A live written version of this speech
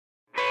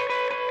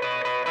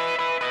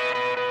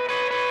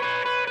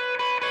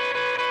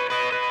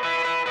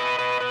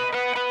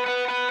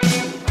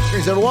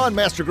Greetings, everyone.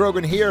 Master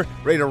Grogan here,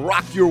 ready to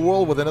rock your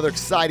world with another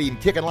exciting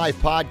Kickin'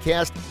 Life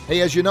podcast.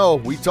 Hey, as you know,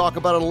 we talk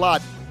about it a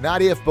lot.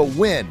 Not if, but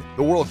when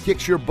the world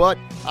kicks your butt,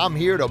 I'm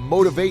here to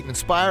motivate,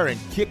 inspire, and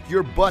kick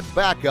your butt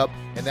back up.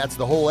 And that's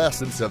the whole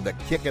essence of the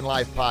Kickin'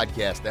 Life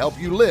podcast, to help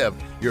you live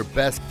your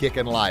best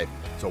kickin' life.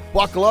 So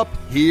buckle up,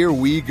 here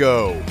we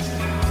go.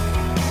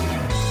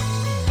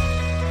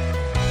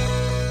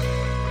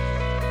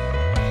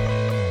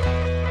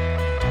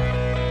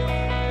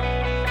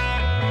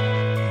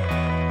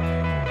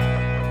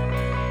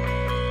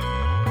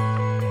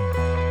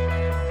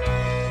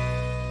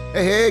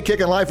 Hey,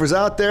 Kickin' Lifers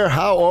out there,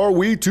 how are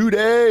we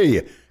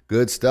today?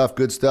 Good stuff,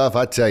 good stuff.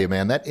 I tell you,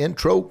 man, that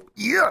intro,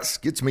 yes,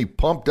 gets me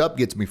pumped up,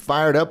 gets me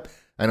fired up.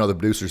 I know the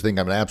producers think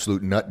I'm an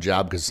absolute nut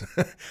job because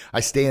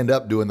I stand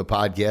up doing the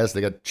podcast.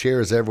 They got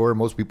chairs everywhere.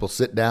 Most people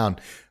sit down,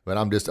 but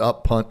I'm just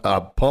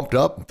pumped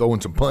up,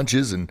 throwing some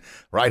punches and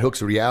right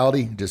hooks of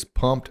reality, just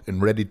pumped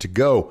and ready to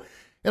go.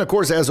 And of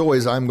course, as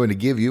always, I'm going to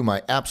give you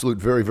my absolute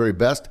very, very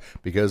best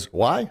because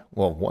why?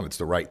 Well, one, it's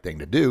the right thing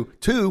to do.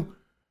 Two,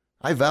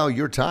 I value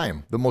your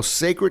time. The most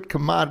sacred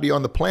commodity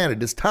on the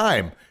planet is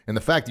time. And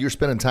the fact that you're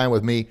spending time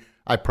with me,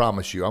 I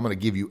promise you, I'm going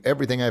to give you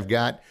everything I've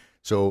got.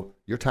 So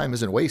your time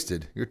isn't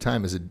wasted. Your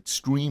time is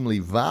extremely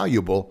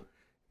valuable.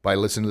 By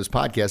listening to this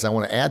podcast, I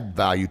want to add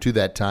value to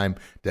that time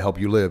to help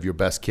you live your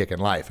best kickin'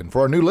 life. And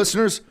for our new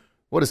listeners,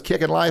 what is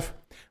kickin' life?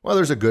 Well,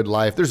 there's a good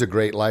life. There's a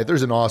great life.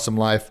 There's an awesome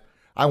life.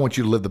 I want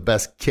you to live the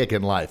best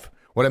kickin' life.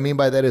 What I mean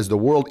by that is the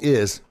world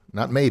is,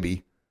 not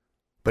maybe,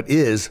 but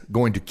is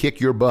going to kick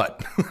your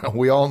butt.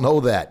 We all know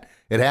that.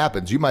 It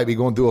happens. You might be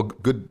going through a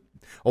good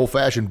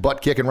old-fashioned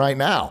butt kicking right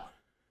now.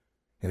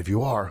 And if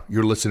you are,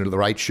 you're listening to the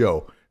right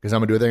show because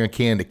I'm going to do everything I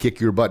can to kick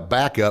your butt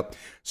back up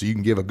so you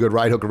can give a good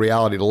right hook of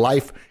reality to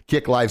life,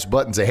 kick life's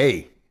butt and say,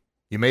 hey,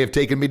 you may have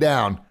taken me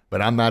down,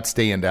 but I'm not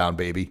staying down,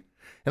 baby.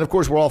 And of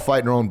course, we're all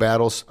fighting our own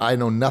battles. I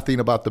know nothing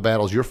about the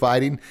battles you're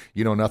fighting.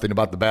 You know nothing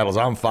about the battles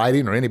I'm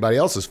fighting or anybody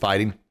else is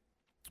fighting.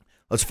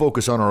 Let's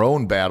focus on our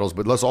own battles,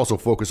 but let's also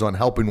focus on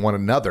helping one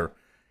another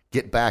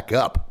get back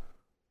up.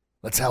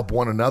 Let's help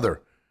one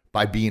another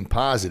by being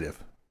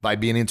positive, by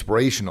being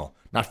inspirational,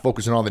 not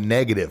focusing on the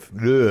negative.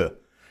 Ugh.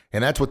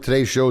 And that's what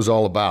today's show is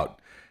all about.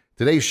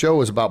 Today's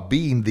show is about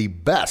being the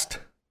best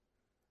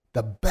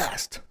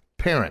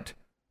parent,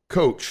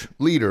 coach,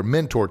 leader,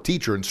 mentor,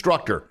 teacher,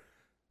 instructor,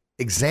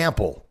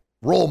 example,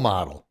 role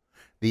model,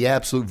 the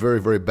absolute very,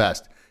 very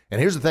best.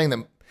 And here's the thing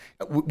that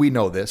we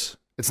know this.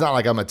 It's not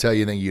like I'm going to tell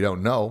you anything you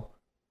don't know.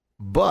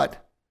 But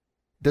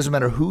it doesn't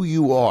matter who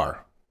you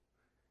are.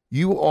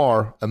 You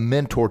are a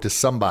mentor to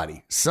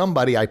somebody.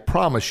 Somebody, I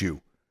promise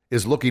you,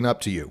 is looking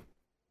up to you.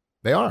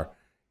 They are.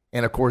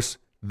 And of course,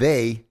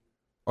 they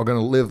are going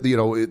to live,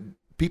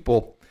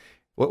 people,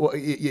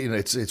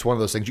 it's one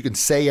of those things. You can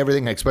say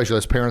everything, especially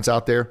as parents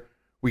out there.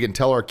 We can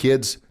tell our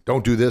kids,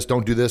 don't do this,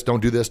 don't do this, don't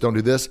do this, don't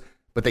do this.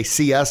 But they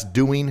see us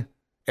doing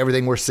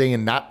everything we're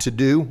saying not to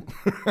do.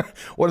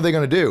 What are they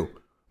going to do?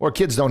 Well, our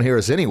kids don't hear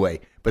us anyway,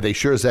 but they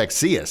sure as heck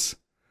see us.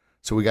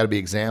 So we got to be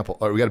example,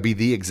 or we got to be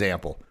the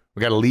example. We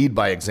got to lead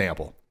by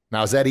example.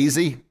 Now, is that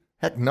easy?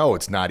 Heck no,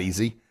 it's not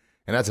easy.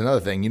 And that's another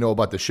thing you know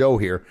about the show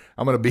here.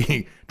 I'm going to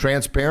be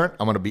transparent.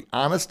 I'm going to be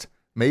honest,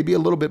 maybe a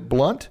little bit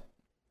blunt,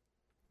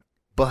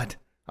 but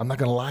I'm not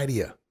going to lie to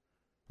you. I'm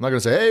not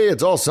going to say, hey,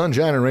 it's all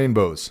sunshine and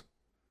rainbows.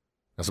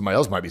 Now, somebody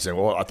else might be saying,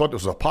 well, I thought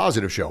this was a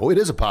positive show. Oh, it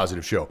is a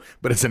positive show,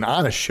 but it's an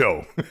honest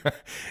show.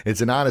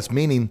 It's an honest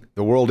meaning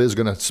the world is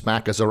going to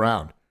smack us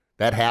around.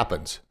 That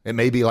happens. It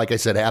may be, like I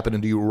said,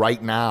 happening to you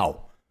right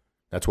now.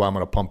 That's why I'm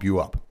going to pump you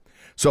up.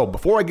 So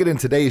before I get in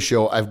today's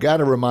show, I've got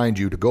to remind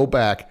you to go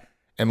back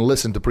and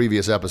listen to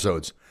previous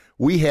episodes.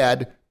 We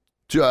had,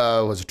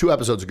 2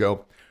 episodes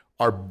ago,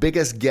 our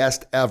biggest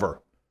guest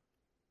ever.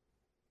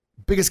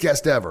 Biggest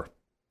guest ever.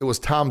 It was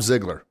Tom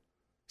Ziglar,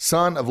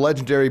 son of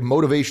legendary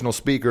motivational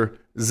speaker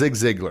Zig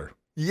Ziglar.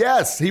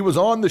 Yes, he was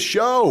on the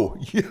show.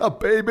 Yeah,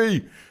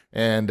 baby.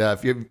 And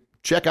if you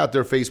check out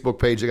their Facebook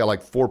page. They got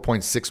like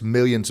 4.6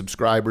 million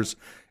subscribers.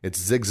 It's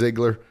Zig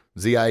Ziglar,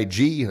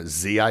 Z-I-G-L-A-R,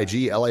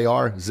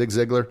 Zig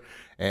Ziglar.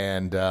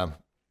 And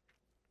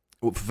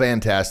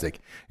fantastic.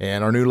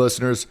 And our new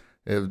listeners,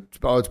 it's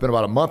been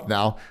about a month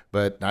now,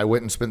 but I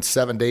went and spent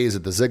 7 days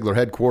at the Ziglar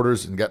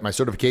headquarters and got my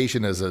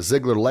certification as a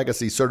Ziglar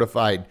Legacy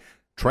Certified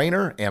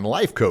Trainer and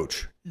Life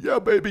Coach. Yeah,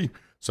 baby.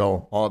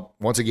 So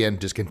once again,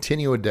 just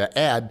continuing to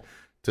add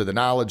to the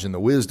knowledge and the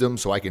wisdom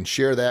so I can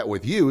share that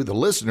with you, the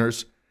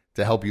listeners,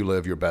 to help you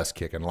live your best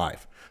kickin'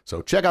 life.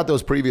 So check out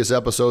those previous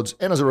episodes.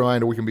 And as a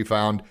reminder, we can be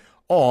found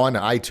on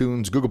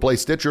iTunes, Google Play,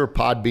 Stitcher,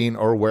 Podbean,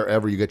 or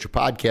wherever you get your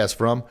podcasts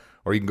from.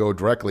 Or you can go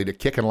directly to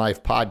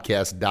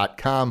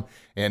kickinlifepodcast.com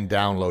and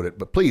download it.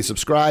 But please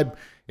subscribe.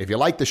 If you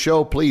like the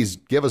show, please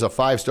give us a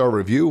 5-star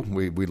review.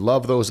 We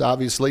love those,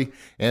 obviously.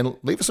 And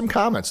leave us some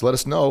comments. Let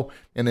us know.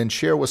 And then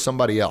share with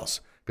somebody else.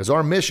 Because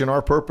our mission,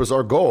 our purpose,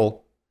 our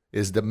goal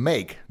is to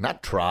make,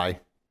 not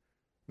try,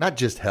 not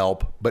just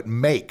help, but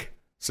make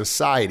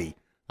society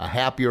a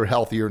happier,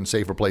 healthier, and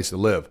safer place to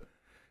live.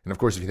 And of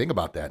course, if you think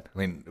about that, I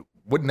mean,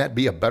 wouldn't that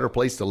be a better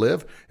place to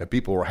live if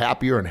people were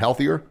happier and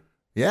healthier?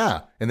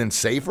 Yeah. And then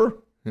safer.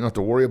 You don't have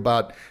to worry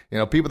about,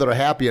 people that are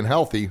happy and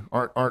healthy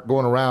aren't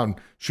going around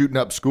shooting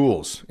up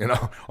schools,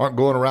 aren't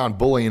going around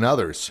bullying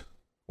others.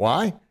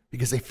 Why?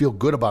 Because they feel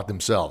good about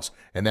themselves,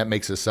 and that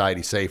makes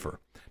society safer.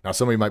 Now,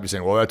 somebody might be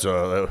saying,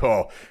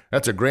 well,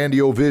 that's a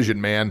grandiose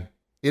vision, man.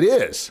 It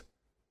is.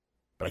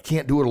 But I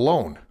can't do it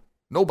alone.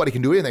 Nobody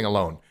can do anything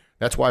alone.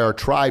 That's why our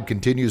tribe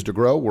continues to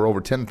grow. We're over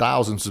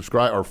 10,000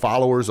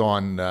 followers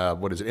on,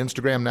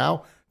 Instagram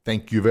now.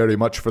 Thank you very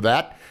much for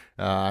that.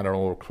 I don't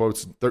know,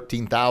 close to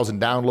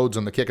 13,000 downloads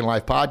on the Kickin'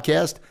 Life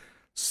podcast.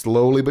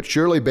 Slowly but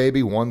surely,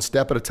 baby, one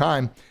step at a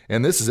time.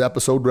 And this is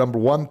episode number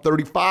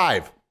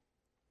 135.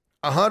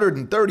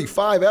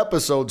 135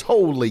 episodes.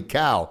 Holy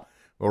cow.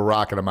 We're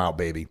rocking them out,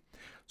 baby.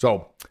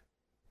 So,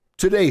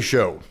 today's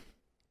show,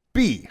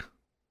 be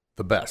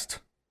the best.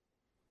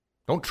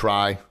 Don't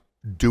try.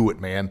 Do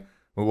it, man.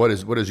 What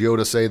does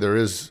Yoda say? There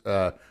is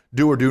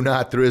do or do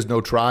not. There is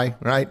no try,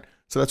 right?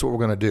 So that's what we're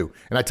going to do.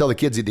 And I tell the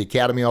kids at the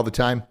academy all the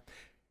time,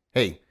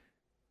 hey,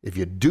 if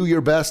you do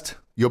your best,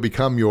 you'll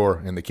become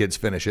and the kids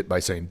finish it by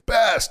saying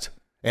best.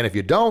 And if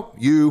you don't,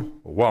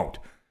 you won't.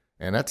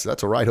 And that's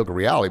a right hook of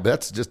reality, but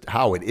that's just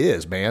how it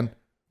is, man.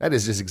 That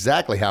is just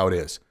exactly how it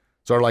is.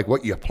 Sort of like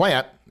what you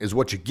plant is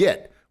what you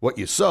get. What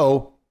you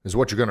sow is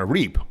what you're going to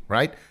reap,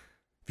 right?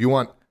 If you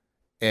want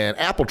an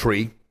apple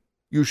tree,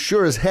 you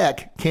sure as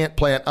heck can't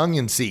plant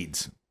onion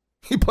seeds.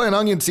 You plant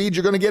onion seeds,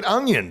 you're going to get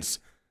onions.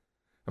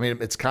 I mean,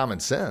 it's common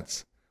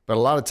sense. But a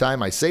lot of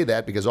time I say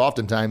that because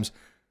oftentimes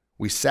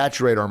we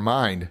saturate our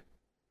mind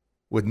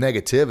with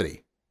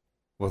negativity,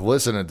 with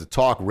listening to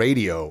talk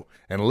radio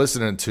and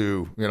listening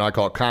to, I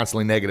call it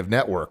constantly negative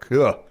network.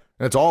 Ugh.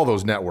 And it's all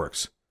those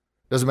networks.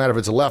 Doesn't matter if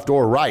it's left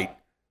or right.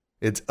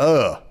 It's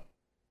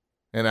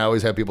And I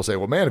always have people say,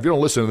 well, man, if you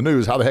don't listen to the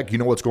news, how the heck do you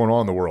know what's going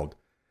on in the world?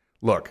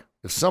 Look,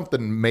 if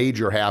something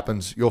major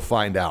happens, you'll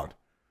find out.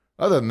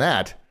 Other than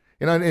that,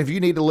 if you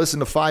need to listen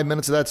to 5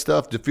 minutes of that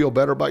stuff to feel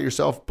better about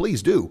yourself,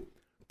 please do.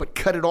 But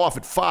cut it off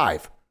at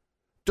 5.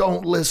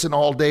 Don't listen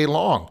all day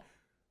long.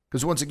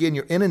 Because once again,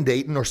 you're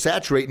inundating or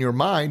saturating your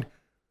mind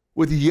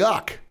with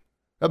yuck.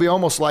 That'd be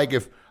almost like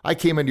if I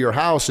came into your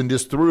house and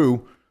just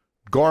threw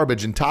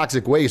garbage and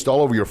toxic waste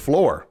all over your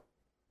floor.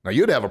 Now,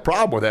 you'd have a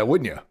problem with that,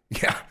 wouldn't you?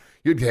 Yeah.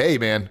 Hey,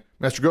 man,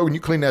 Master Grogan, you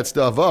clean that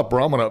stuff up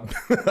or I'm going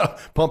to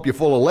pump you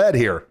full of lead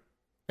here.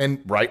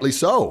 And rightly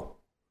so.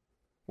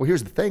 Well,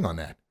 here's the thing on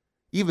that.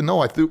 Even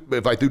though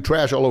if I threw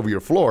trash all over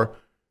your floor,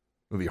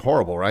 it would be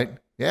horrible, right?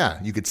 Yeah,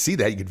 you could see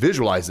that. You could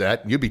visualize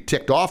that. You'd be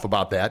ticked off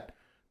about that.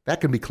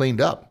 That can be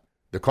cleaned up.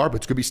 The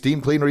carpets could be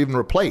steam cleaned or even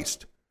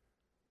replaced.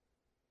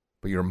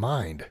 But your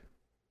mind,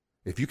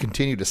 if you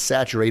continue to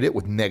saturate it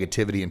with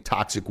negativity and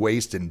toxic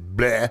waste and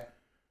bleh,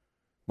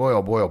 boy,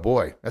 oh boy, oh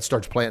boy, that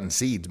starts planting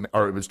seeds,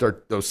 or it would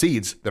start, those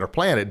seeds that are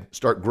planted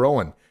start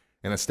growing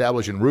and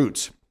establishing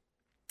roots.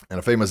 And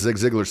a famous Zig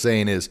Ziglar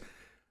saying is,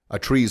 a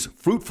tree's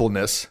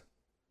fruitfulness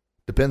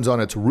depends on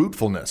its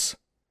rootfulness.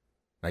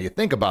 Now you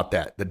think about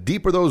that. The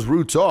deeper those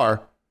roots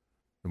are,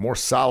 the more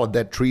solid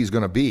that tree is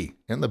going to be,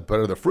 and the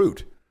better the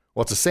fruit.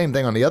 Well, it's the same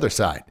thing on the other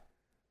side.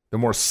 The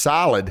more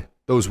solid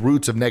those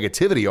roots of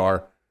negativity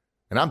are,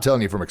 and I'm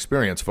telling you from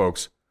experience,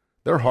 folks,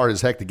 they're hard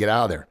as heck to get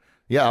out of there.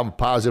 Yeah, I'm a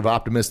positive,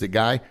 optimistic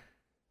guy,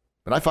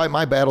 but I fight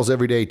my battles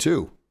every day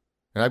too.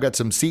 And I've got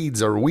some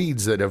seeds or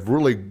weeds that have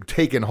really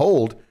taken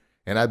hold,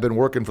 and I've been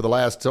working for the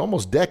last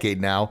almost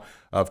decade now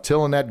of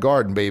tilling that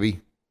garden,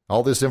 baby.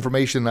 All this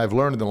information I've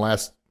learned in the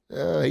last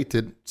 7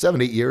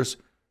 to 8 years.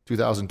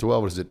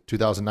 2012, what is it,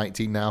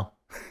 2019 now?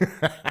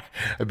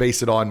 I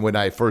base it on when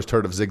I first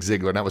heard of Zig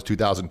Ziglar, and that was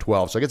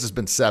 2012. So I guess it's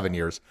been 7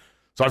 years.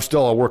 So I'm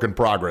still a work in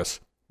progress,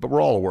 but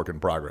we're all a work in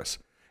progress.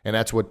 And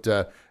that's what,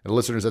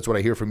 listeners, that's what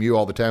I hear from you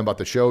all the time about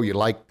the show. You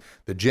like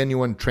the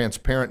genuine,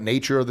 transparent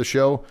nature of the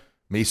show.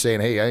 Me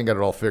saying, hey, I ain't got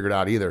it all figured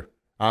out either.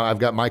 I've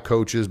got my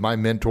coaches, my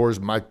mentors,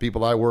 my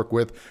people I work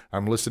with.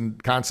 I'm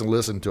constantly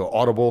listening to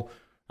Audible.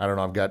 I don't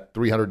know, I've got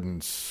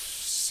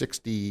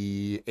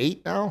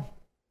 368 now?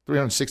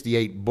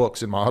 368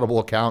 books in my Audible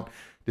account.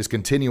 Just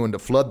continuing to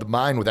flood the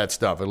mind with that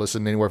stuff. I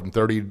listen anywhere from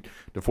 30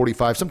 to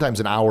 45,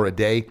 sometimes an hour a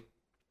day.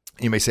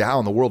 You may say, how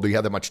in the world do you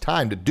have that much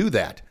time to do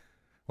that?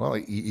 Well,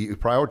 you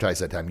prioritize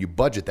that time. You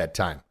budget that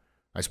time.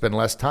 I spend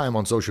less time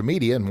on social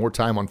media and more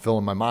time on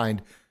filling my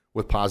mind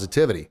with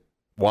positivity.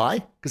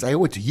 Why? Because I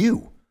owe it to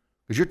you.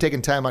 Because you're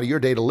taking time out of your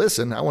day to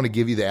listen. I want to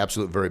give you the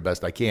absolute very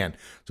best I can.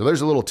 So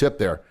there's a little tip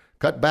there.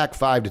 Cut back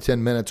 5 to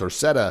 10 minutes or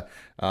set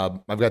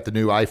I've got the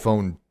new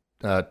iPhone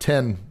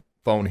 10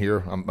 phone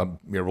here. I'm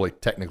really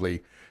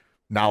technically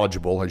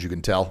knowledgeable, as you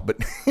can tell. But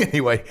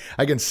anyway,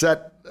 I can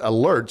set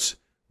alerts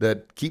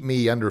that keep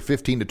me under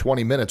 15 to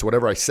 20 minutes,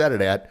 whatever I set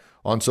it at,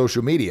 on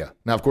social media.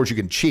 Now, of course, you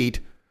can cheat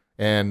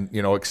and,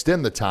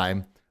 extend the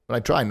time, but I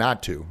try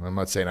not to. I'm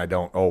not saying I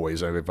don't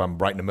always. If I'm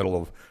right in the middle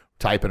of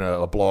typing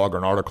a blog or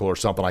an article or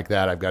something like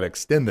that, I've got to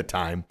extend the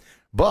time.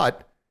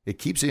 But it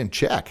keeps you in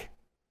check.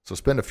 So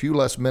spend a few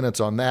less minutes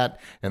on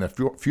that and a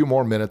few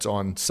more minutes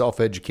on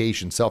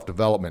self-education,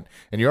 self-development.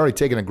 And you're already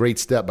taking a great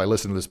step by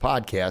listening to this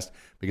podcast,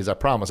 because I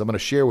promise I'm going to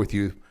share with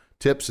you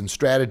tips and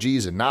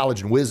strategies and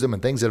knowledge and wisdom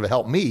and things that have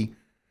helped me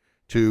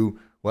to,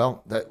 one,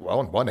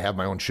 to have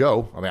my own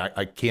show. I mean,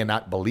 I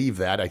cannot believe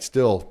that. I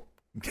still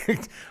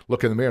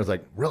look in the mirror and it's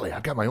like, really?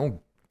 I've got my own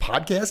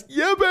podcast?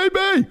 Yeah,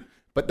 baby.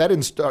 But that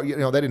didn't start,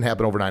 that didn't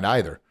happen overnight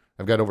either.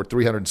 I've got over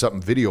 300 and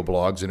something video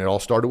blogs, and it all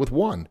started with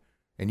one.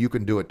 And you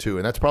can do it too.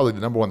 And that's probably the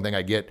number one thing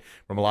I get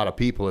from a lot of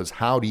people is,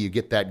 how do you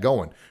get that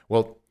going?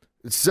 Well,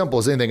 it's simple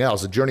as anything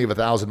else. The journey of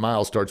 1,000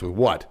 miles starts with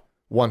what?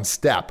 One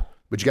step.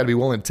 But you got to be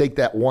willing to take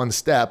that one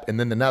step and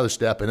then another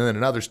step and then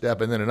another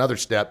step and then another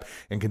step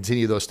and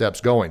continue those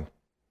steps going.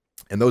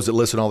 And those that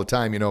listen all the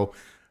time,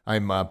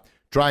 I'm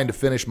trying to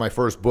finish my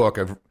first book.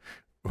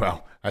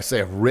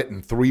 I've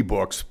written 3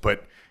 books,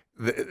 but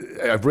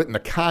I've written the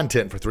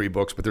content for 3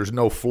 books, but there's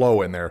no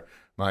flow in there.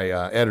 My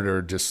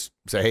editor just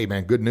say, hey,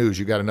 man, good news.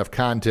 You got enough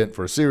content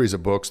for a series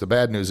of books. The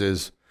bad news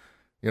is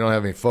you don't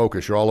have any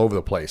focus. You're all over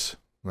the place.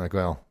 I'm like,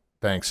 well,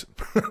 thanks.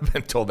 I've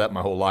been told that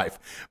my whole life.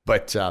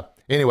 But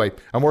anyway,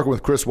 I'm working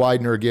with Chris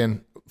Widener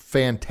again.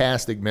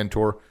 Fantastic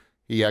mentor.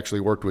 He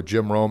actually worked with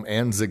Jim Rome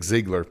and Zig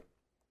Ziglar.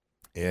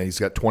 And he's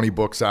got 20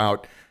 books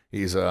out.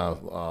 He's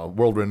a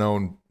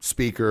world-renowned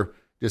speaker.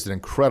 Just an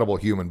incredible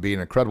human being,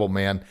 an incredible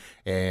man,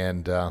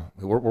 and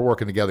we're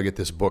working together to get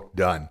this book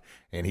done.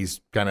 And he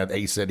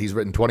said he's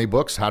written 20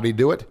 books. How did he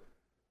do it?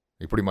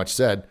 He pretty much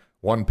said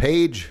 1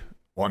 page,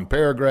 1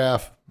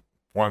 paragraph,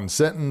 1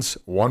 sentence,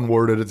 1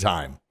 word at a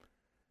time.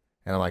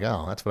 And I'm like,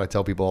 oh, that's what I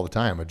tell people all the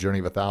time, a journey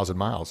of 1,000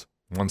 miles,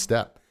 1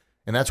 step.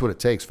 And that's what it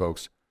takes,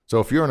 folks. So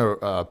if you're in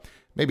a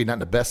maybe not in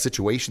the best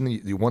situation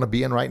that you want to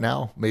be in right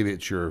now, maybe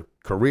it's your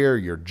career,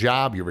 your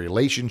job, your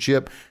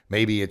relationship,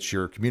 maybe it's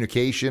your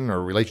communication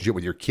or relationship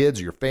with your kids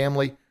or your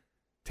family,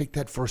 take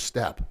that first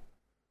step.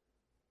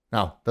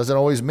 Now, doesn't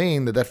always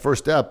mean that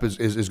first step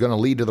is going to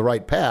lead to the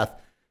right path.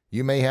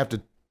 You may have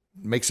to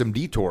make some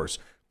detours,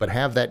 but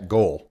have that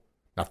goal.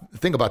 Now,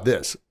 think about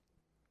this.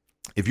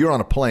 If you're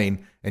on a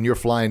plane and you're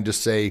flying,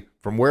 just say,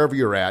 from wherever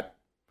you're at,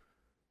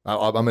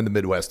 I'm in the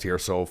Midwest here,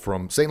 so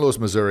from St. Louis,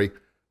 Missouri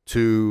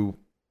to,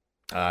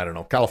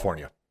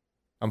 California.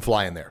 I'm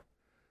flying there.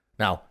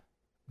 Now,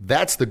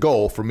 that's the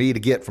goal for me to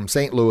get from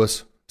St.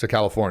 Louis to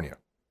California.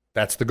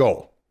 That's the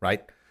goal,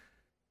 right?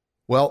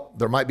 Well,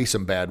 there might be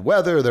some bad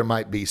weather. There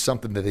might be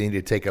something that they need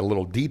to take a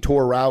little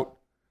detour route.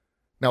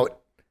 Now,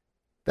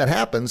 that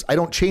happens. I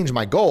don't change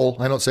my goal.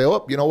 I don't say,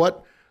 oh, you know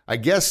what? I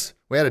guess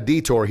we had a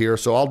detour here,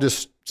 so I'll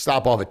just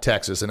stop off at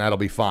Texas and that'll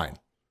be fine.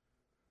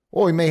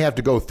 Well, we may have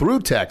to go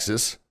through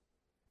Texas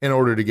in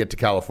order to get to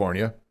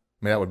California.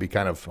 I mean, that would be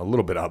kind of a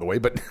little bit out of the way,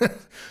 but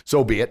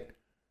so be it.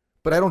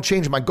 But I don't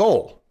change my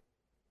goal.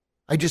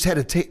 I just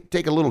had to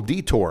take a little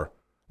detour,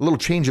 a little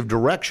change of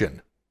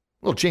direction,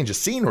 a little change of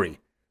scenery,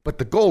 but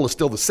the goal is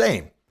still the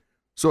same.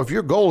 So if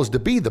your goal is to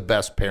be the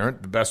best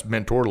parent, the best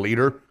mentor,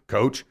 leader,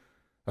 coach,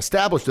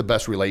 establish the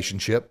best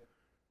relationship,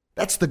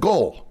 that's the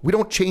goal. We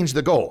don't change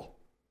the goal.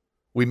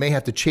 We may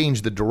have to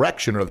change the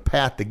direction or the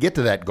path to get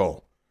to that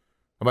goal.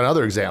 How about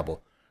another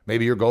example?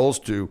 Maybe your goal is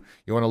you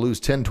want to lose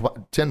 10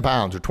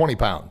 pounds or 20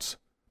 pounds.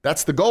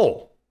 That's the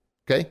goal,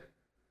 okay?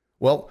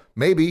 Well,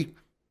 maybe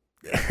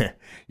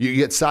you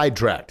get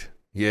sidetracked.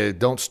 You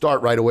don't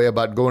start right away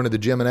about going to the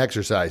gym and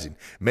exercising.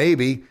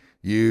 Maybe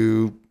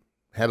you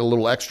had a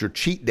little extra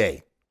cheat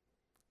day.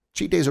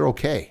 Cheat days are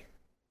okay.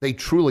 They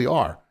truly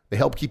are. They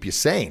help keep you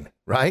sane,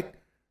 right?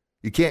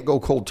 You can't go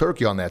cold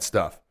turkey on that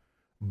stuff.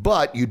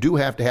 But you do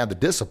have to have the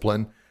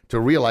discipline to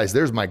realize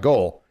there's my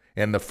goal.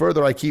 And the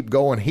further I keep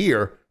going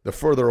here, the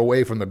further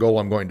away from the goal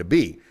I'm going to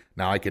be.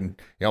 Now I can,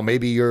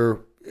 maybe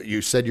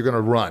you said you're going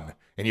to run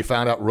and you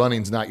found out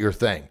running's not your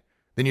thing.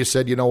 Then you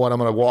said, you know what, I'm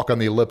going to walk on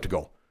the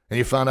elliptical. And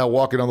you found out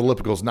walking on the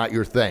elliptical is not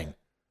your thing.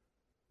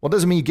 Well, it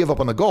doesn't mean you give up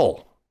on the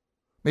goal.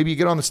 Maybe you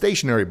get on the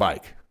stationary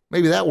bike.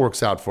 Maybe that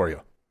works out for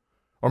you.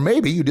 Or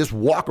maybe you just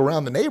walk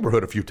around the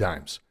neighborhood a few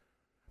times.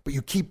 But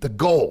you keep the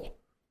goal.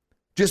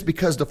 Just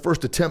because the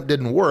first attempt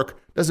didn't work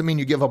doesn't mean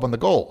you give up on the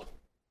goal.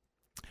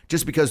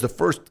 Just because the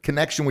first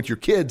connection with your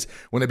kids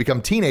when they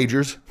become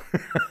teenagers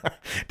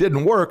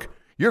didn't work,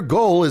 your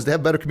goal is to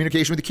have better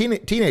communication with the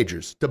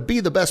teenagers, to be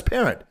the best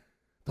parent.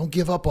 Don't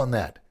give up on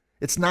that.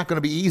 It's not going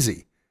to be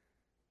easy.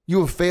 You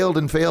have failed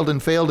and failed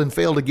and failed and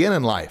failed again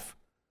in life.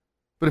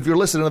 But if you're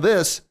listening to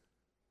this,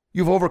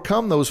 you've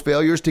overcome those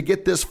failures to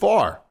get this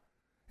far.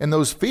 And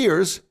those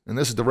fears, and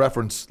this is the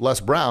reference Les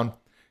Brown,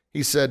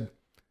 he said,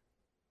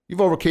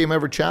 you've overcame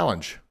every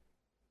challenge.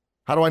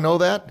 How do I know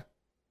that?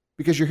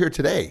 Because you're here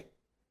today.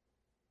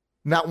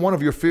 Not one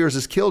of your fears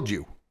has killed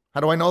you.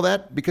 How do I know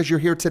that? Because you're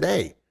here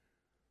today.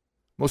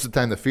 Most of the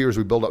time, the fears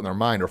we build up in our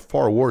mind are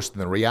far worse than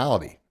the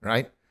reality,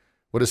 right?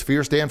 What does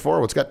fear stand for?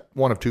 Well, it's got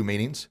one of two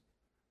meanings.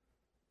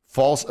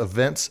 False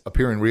events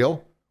appearing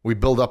real. We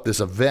build up this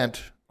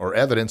event or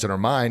evidence in our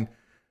mind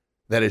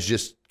that is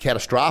just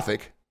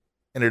catastrophic,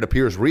 and it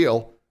appears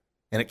real,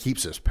 and it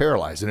keeps us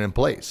paralyzed and in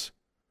place.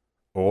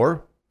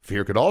 Or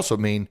fear could also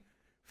mean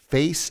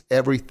face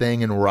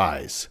everything and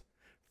rise.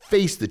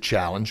 Face the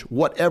challenge,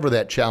 whatever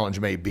that challenge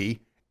may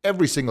be,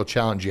 every single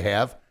challenge you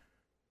have,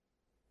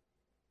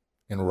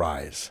 and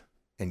rise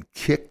and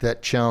kick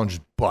that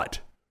challenge's butt.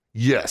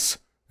 Yes,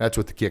 that's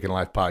what the Kickin'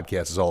 Life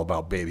podcast is all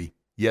about, baby.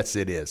 Yes,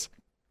 it is.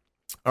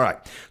 All right.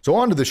 So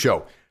on to the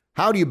show.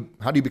 How do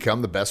you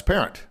become the best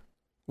parent?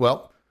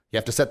 Well, you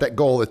have to set that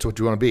goal. That's what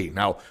you want to be.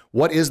 Now,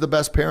 what is the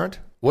best parent?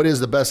 What is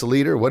the best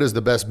leader? What is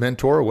the best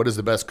mentor? What is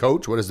the best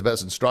coach? What is the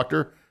best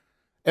instructor?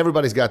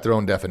 Everybody's got their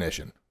own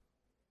definition.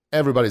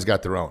 Everybody's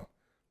got their own.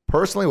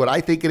 Personally, what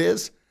I think it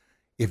is,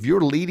 if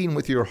you're leading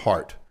with your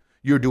heart,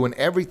 you're doing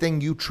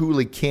everything you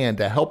truly can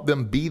to help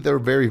them be their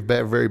very,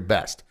 very, very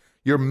best.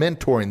 You're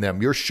mentoring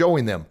them. You're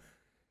showing them.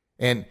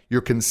 And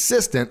you're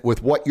consistent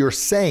with what you're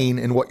saying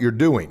and what you're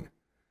doing.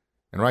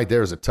 And right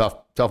there is a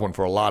tough one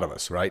for a lot of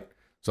us, right?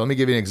 So let me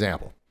give you an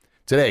example.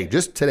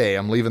 Just today,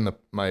 I'm leaving the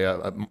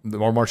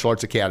Martial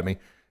Arts Academy.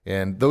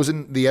 And those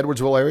in the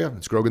Edwardsville area,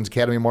 it's Grogan's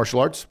Academy of Martial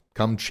Arts.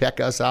 Come check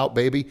us out,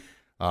 baby.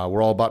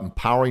 We're all about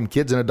empowering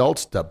kids and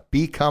adults to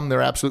become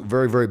their absolute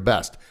very, very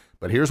best.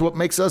 But here's what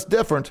makes us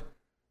different.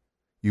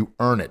 You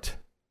earn it.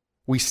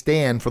 We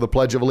stand for the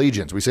Pledge of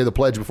Allegiance. We say the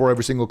pledge before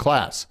every single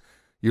class.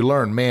 You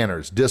learn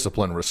manners,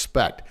 discipline,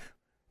 respect.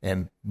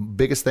 And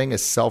biggest thing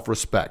is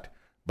self-respect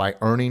by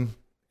earning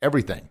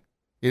everything.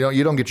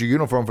 You don't get your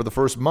uniform for the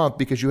first month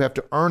because you have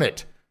to earn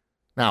it.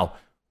 Now,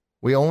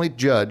 we only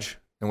judge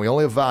and we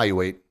only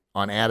evaluate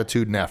on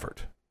attitude and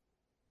effort.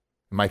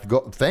 My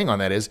thing on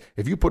that is,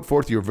 if you put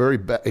forth if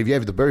you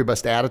have the very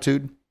best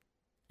attitude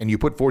and you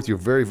put forth your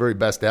very, very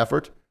best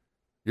effort,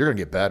 you're going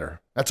to get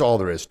better. That's all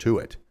there is to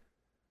it.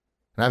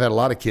 And I've had a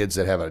lot of kids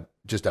that have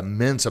just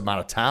immense amount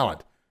of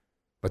talent,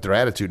 but their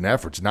attitude and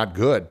effort's not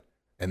good,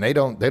 and they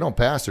don't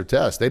pass their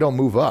test. They don't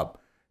move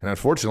up, and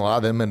unfortunately, a lot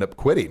of them end up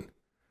quitting.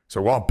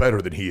 So, well, I'm better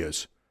than he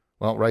is.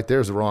 Well, right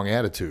there's the wrong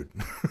attitude.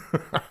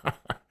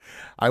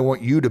 I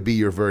want you to be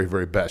your very,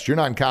 very best. You're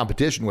not in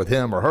competition with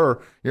him or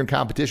her. You're in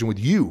competition with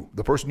you,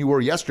 the person you were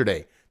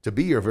yesterday, to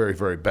be your very,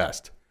 very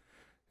best.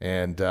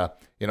 And,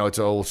 it's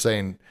an old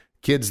saying,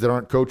 kids that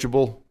aren't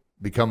coachable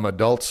become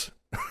adults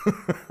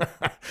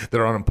that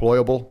are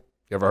unemployable.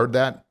 You ever heard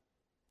that?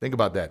 Think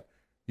about that.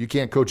 You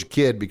can't coach a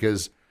kid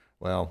because,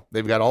 well,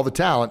 they've got all the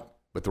talent,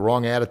 but the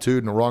wrong attitude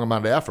and the wrong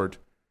amount of effort.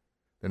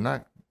 They're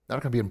not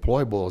going to be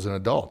employable as an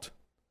adult.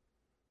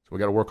 So we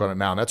got to work on it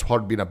now. And that's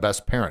hard being a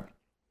best parent.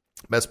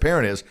 Best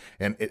parent is,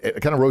 and I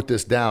kind of wrote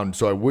this down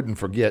so I wouldn't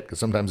forget because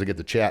sometimes I get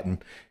to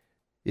chatting.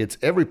 It's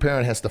every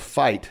parent has to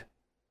fight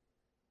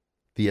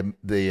the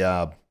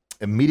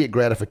immediate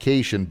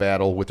gratification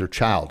battle with their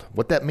child.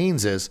 What that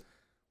means is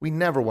we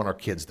never want our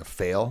kids to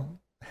fail.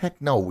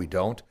 Heck no, we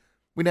don't.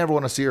 We never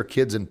want to see our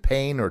kids in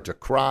pain or to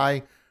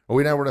cry, or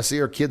we never want to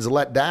see our kids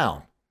let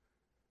down.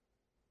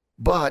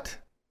 But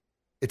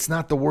it's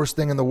not the worst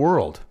thing in the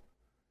world.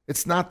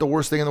 It's not the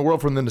worst thing in the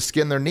world for them to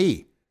skin their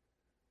knee.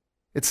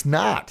 It's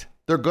not.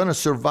 They're going to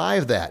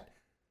survive that.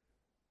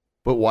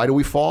 But why do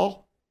we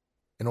fall?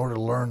 In order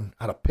to learn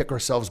how to pick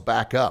ourselves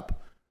back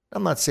up.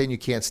 I'm not saying you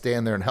can't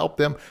stand there and help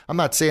them. I'm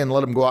not saying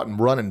let them go out and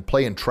run and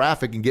play in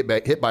traffic and get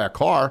hit by a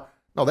car.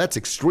 No, that's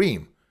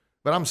extreme.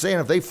 But I'm saying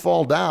if they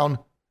fall down,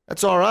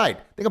 that's all right.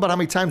 Think about how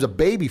many times a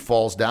baby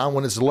falls down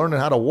when it's learning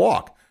how to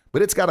walk.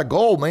 But it's got a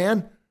goal,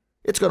 man.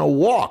 It's going to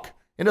walk.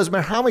 It doesn't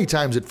matter how many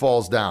times it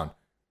falls down.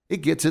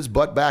 It gets its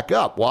butt back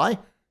up. Why?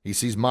 He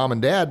sees mom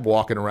and dad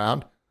walking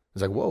around.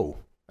 He's like, whoa,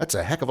 that's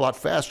a heck of a lot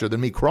faster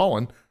than me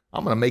crawling.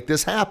 I'm going to make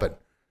this happen.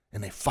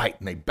 And they fight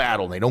and they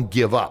battle and they don't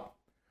give up.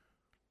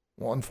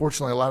 Well,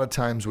 unfortunately, a lot of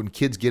times when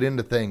kids get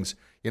into things,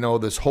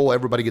 this whole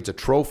everybody gets a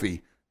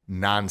trophy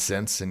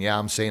nonsense. And yeah,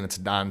 I'm saying it's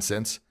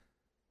nonsense.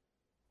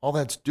 All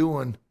that's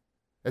doing,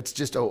 it's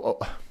just,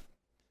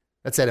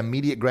 that's that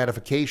immediate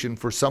gratification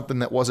for something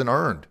that wasn't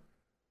earned.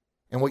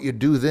 And what you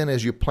do then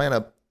is you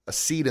plant a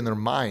seed in their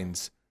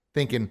minds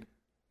thinking,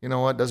 you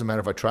know what, doesn't matter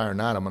if I try or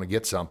not, I'm going to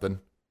get something.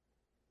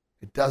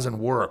 It doesn't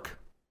work.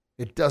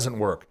 It doesn't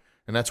work.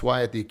 And that's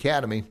why at the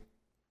academy,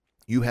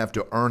 you have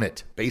to earn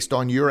it based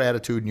on your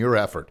attitude and your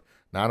effort,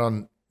 not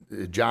on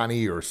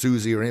Johnny or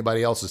Susie or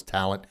anybody else's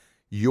talent,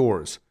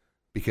 yours,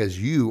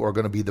 because you are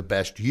going to be the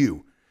best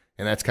you.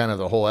 And that's kind of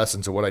the whole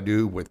essence of what I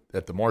do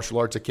at the Martial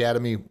Arts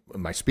Academy,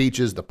 my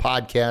speeches, the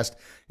podcast,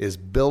 is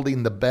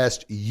building the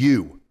best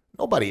you.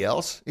 Nobody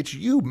else. It's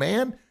you,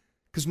 man,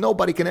 because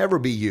nobody can ever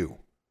be you.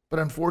 But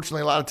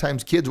unfortunately, a lot of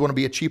times kids want to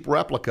be a cheap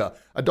replica.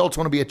 Adults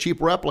want to be a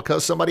cheap replica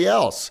of somebody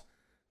else.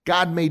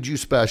 God made you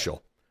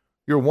special.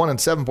 You're one in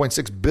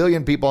 7.6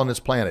 billion people on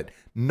this planet.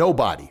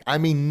 Nobody, I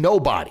mean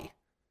nobody,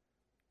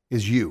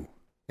 is you.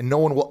 And no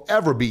one will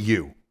ever be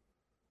you.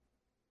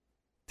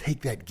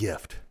 Take that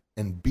gift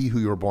and be who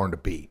you were born to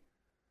be.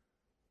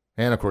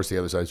 And of course, the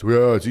other side is,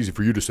 well, it's easy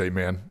for you to say,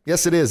 man.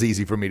 Yes, it is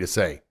easy for me to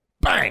say.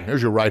 Bang,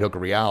 there's your right hook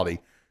of reality.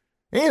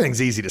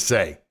 Anything's easy to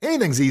say.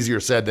 Anything's easier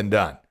said than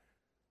done.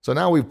 So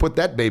now we've put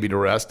that baby to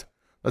rest.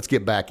 Let's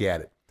get back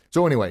at it.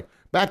 So anyway,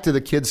 back to the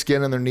kids'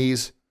 skin on their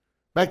knees.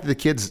 Back to the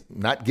kids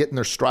not getting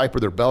their stripe or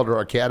their belt at our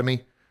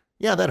academy.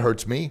 Yeah, that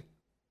hurts me.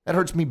 That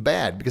hurts me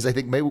bad because I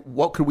think maybe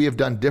what could we have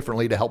done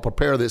differently to help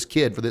prepare this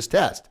kid for this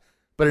test?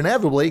 But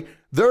inevitably,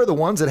 they're the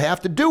ones that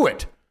have to do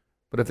it.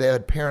 But if they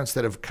had parents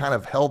that have kind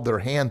of held their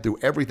hand through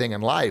everything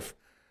in life,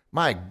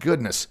 my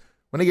goodness,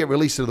 when they get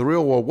released to the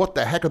real world, what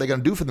the heck are they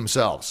going to do for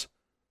themselves?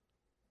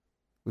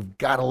 We've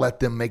got to let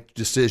them make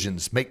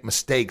decisions, make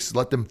mistakes,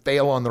 let them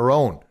fail on their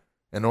own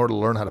in order to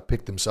learn how to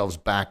pick themselves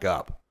back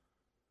up.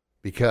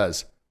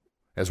 Because,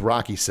 as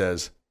Rocky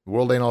says, the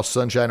world ain't all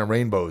sunshine and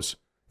rainbows.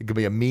 It can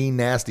be a mean,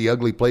 nasty,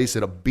 ugly place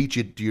that'll beat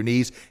you to your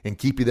knees and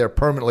keep you there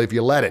permanently if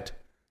you let it.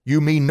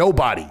 You mean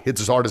nobody hits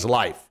as hard as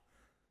life.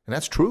 And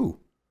that's true.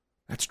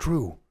 That's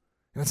true.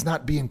 And it's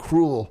not being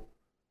cruel.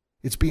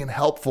 It's being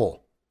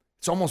helpful.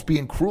 It's almost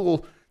being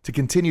cruel to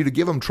continue to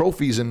give them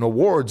trophies and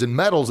awards and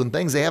medals and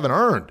things they haven't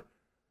earned.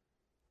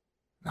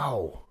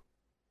 No.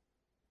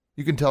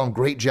 You can tell them,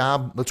 great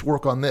job, let's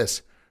work on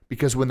this.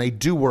 Because when they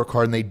do work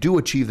hard and they do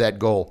achieve that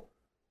goal,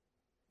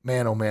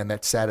 man, oh man,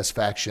 that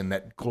satisfaction,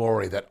 that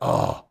glory, that,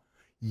 oh,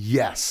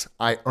 yes,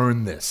 I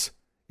earned this.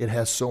 It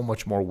has so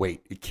much more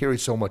weight. It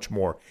carries so much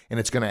more. And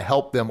it's going to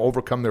help them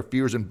overcome their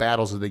fears and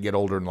battles as they get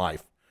older in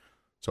life.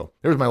 So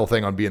there's my whole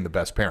thing on being the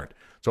best parent.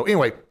 So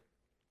anyway,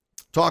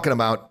 talking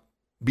about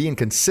being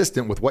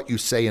consistent with what you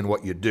say and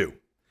what you do.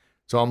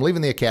 So I'm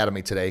leaving the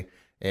academy today,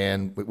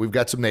 and we've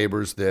got some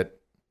neighbors that,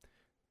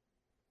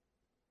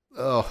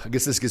 I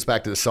guess this gets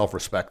back to the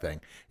self-respect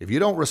thing. If you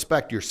don't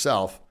respect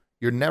yourself,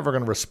 you're never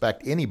going to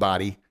respect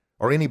anybody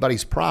or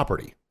anybody's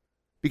property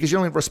because you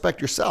don't even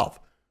respect yourself.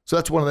 So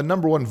that's one of the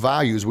number one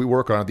values we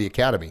work on at the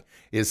academy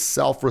is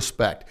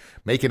self-respect,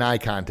 making eye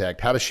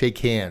contact, how to shake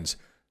hands,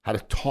 how to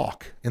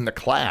talk in the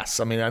class.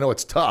 I mean, I know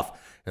it's tough.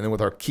 And then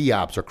with our key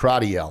ops or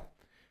karate yell,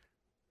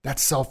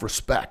 that's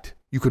self-respect.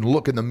 You can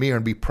look in the mirror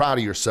and be proud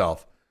of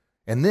yourself.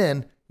 And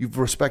then you've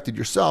respected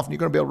yourself and you're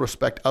going to be able to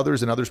respect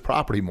others and others'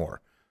 property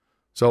more.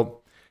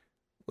 So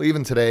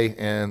leaving today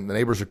and the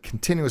neighbors are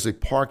continuously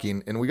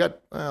parking and we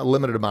got a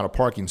limited amount of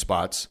parking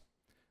spots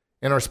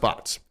in our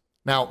spots.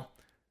 Now,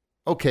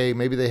 okay,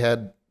 maybe they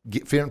had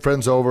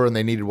friends over and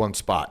they needed one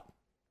spot.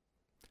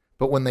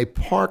 But when they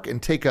park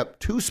and take up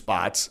two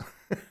spots,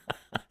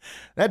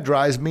 that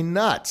drives me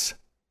nuts.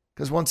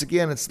 Because once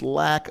again, it's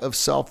lack of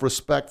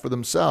self-respect for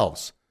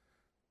themselves.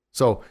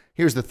 So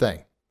here's the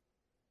thing.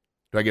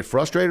 Do I get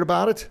frustrated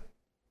about it?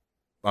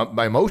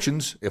 My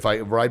emotions, if I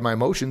ride my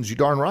emotions, you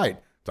darn right.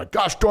 It's like,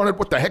 gosh darn it,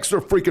 what the heck's their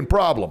freaking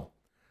problem?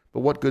 But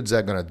what good's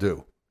that going to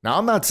do? Now,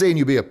 I'm not saying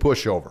you be a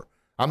pushover.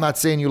 I'm not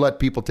saying you let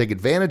people take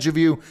advantage of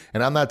you,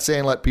 and I'm not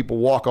saying let people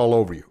walk all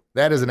over you.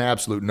 That is an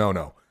absolute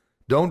no-no.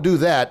 Don't do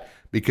that.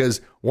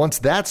 Because once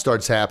that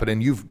starts happening,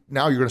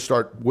 now you're going to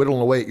start whittling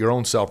away at your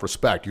own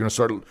self-respect. You're going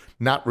to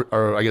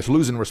start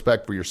losing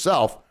respect for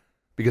yourself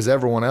because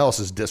everyone else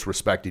is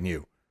disrespecting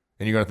you.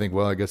 And you're going to think,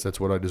 well, I guess that's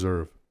what I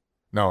deserve.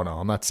 No,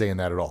 I'm not saying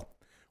that at all.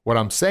 What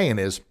I'm saying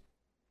is,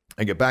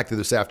 I get back to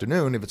this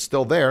afternoon, if it's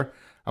still there,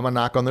 I'm going to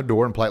knock on their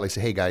door and politely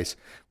say, hey guys,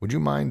 would you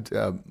mind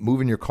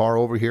moving your car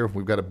over here?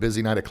 We've got a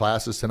busy night of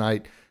classes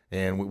tonight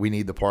and we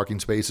need the parking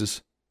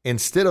spaces.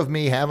 Instead of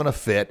me having a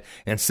fit,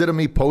 instead of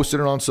me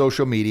posting it on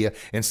social media,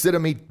 instead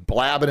of me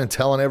blabbing and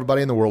telling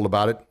everybody in the world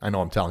about it, I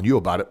know I'm telling you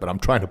about it, but I'm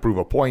trying to prove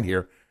a point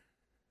here.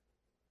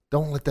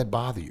 Don't let that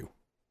bother you.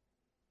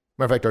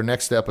 Matter of fact, our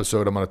next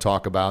episode I'm going to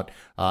talk about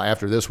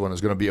after this one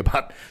is going to be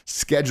about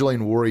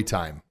scheduling worry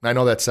time. I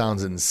know that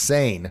sounds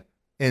insane,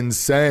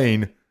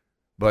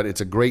 but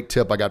it's a great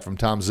tip I got from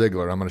Tom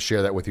Ziegler. I'm going to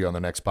share that with you on the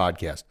next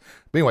podcast.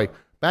 But anyway,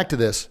 back to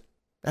this.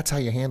 That's how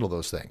you handle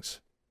those things.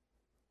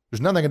 There's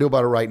nothing I can do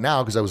about it right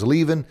now because I was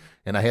leaving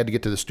and I had to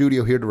get to the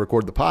studio here to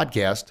record the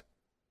podcast.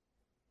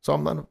 So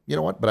I'm going to, you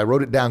know what? But I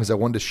wrote it down because I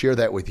wanted to share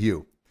that with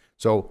you.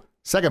 So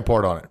second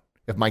part on it.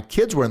 If my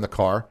kids were in the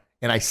car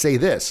and I say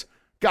this,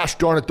 gosh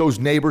darn it, those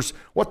neighbors,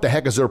 what the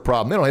heck is their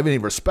problem? They don't have any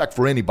respect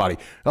for anybody.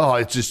 Oh,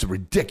 it's just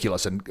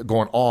ridiculous and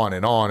going on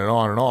and on and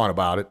on and on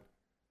about it.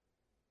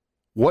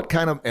 What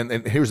kind of,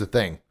 and here's the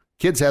thing.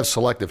 Kids have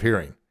selective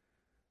hearing.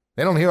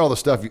 They don't hear all the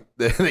stuff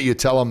that you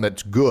tell them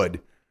that's good.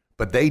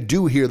 But they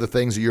do hear the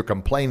things that you're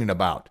complaining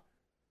about.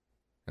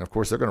 And, of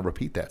course, they're going to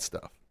repeat that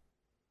stuff.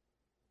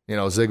 You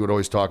know, Zig would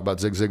always talk about,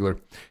 Zig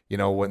Ziglar, you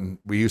know, when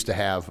we used to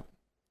have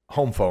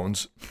home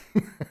phones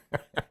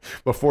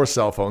before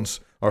cell phones,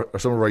 or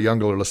some of our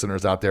younger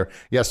listeners out there.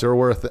 Yes, there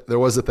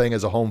was a thing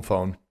as a home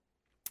phone.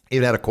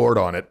 It had a cord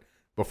on it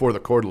before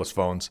the cordless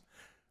phones.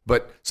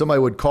 But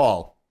somebody would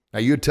call. Now,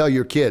 you'd tell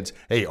your kids,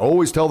 hey,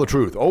 always tell the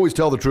truth, always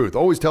tell the truth,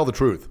 always tell the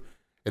truth.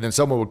 And then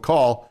someone would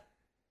call,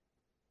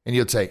 and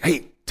you'd say,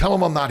 hey, tell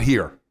them I'm not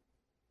here.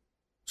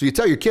 So you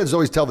tell your kids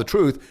always tell the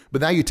truth,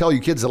 but now you tell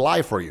your kids a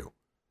lie for you.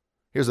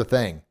 Here's the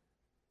thing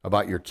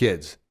about your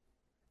kids.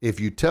 If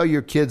you tell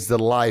your kids the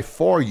lie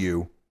for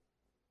you,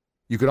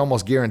 you can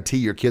almost guarantee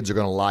your kids are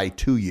going to lie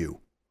to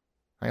you.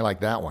 How you like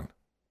that one?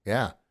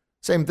 Yeah.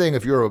 Same thing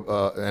if you're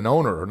an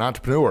owner or an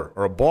entrepreneur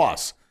or a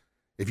boss.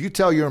 If you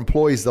tell your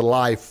employees the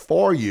lie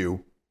for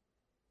you,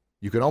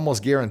 you can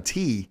almost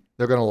guarantee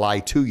they're going to lie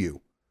to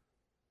you.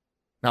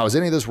 Now, is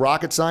any of this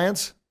rocket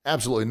science?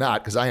 Absolutely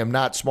not, because I am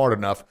not smart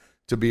enough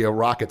to be a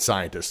rocket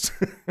scientist.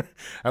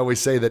 I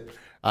always say that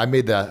I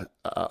made the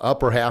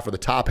upper half or the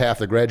top half of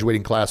the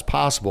graduating class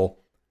possible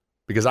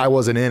because I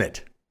wasn't in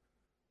it.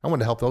 I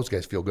wanted to help those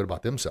guys feel good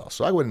about themselves,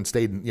 so I wouldn't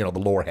stay in the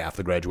lower half of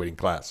the graduating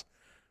class.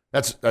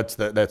 That's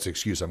the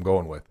excuse I'm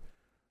going with.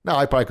 Now,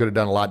 I probably could have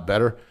done a lot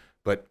better,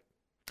 but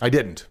I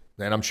didn't.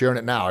 and I'm sharing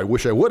it now. I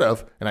wish I would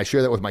have, and I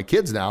share that with my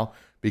kids now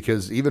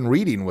because even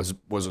reading was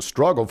a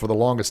struggle for the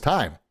longest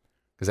time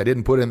because I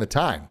didn't put in the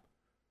time.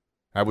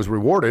 I was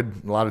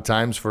rewarded a lot of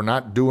times for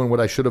not doing what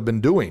I should have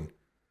been doing,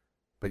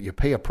 but you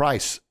pay a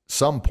price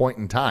some point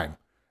in time.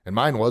 And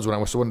mine was when I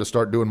was wanting to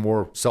start doing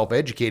more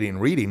self-educating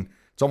and reading,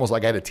 it's almost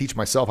like I had to teach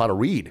myself how to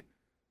read.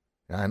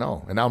 I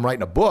know. And now I'm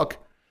writing a book,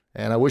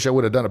 and I wish I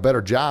would have done a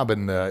better job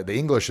in the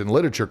English and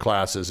literature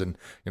classes and,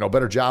 a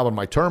better job on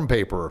my term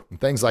paper and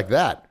things like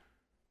that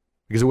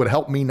because it would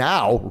help me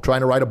now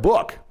trying to write a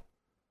book.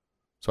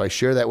 So I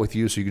share that with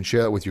you so you can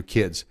share that with your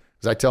kids.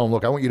 Because I tell them,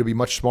 look, I want you to be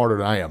much smarter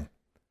than I am.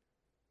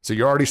 So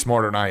you're already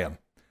smarter than I am.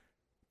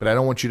 But I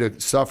don't want you to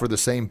suffer the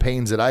same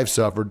pains that I've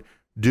suffered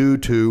due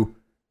to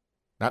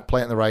not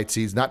planting the right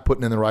seeds, not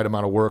putting in the right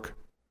amount of work.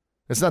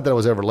 It's not that I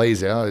was ever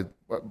lazy. I'm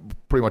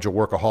pretty much a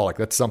workaholic.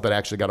 That's something I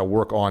actually got to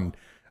work on,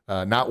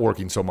 not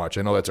working so much.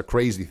 I know that's a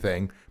crazy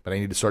thing, but I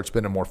need to start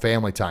spending more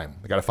family time.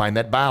 I got to find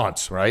that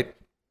balance, right?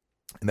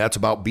 And that's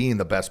about being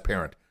the best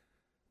parent,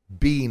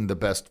 being the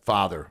best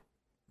father,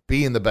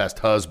 being the best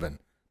husband,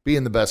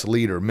 being the best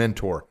leader,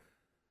 mentor.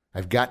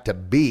 I've got to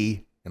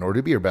be, in order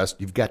to be your best,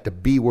 you've got to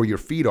be where your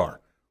feet are.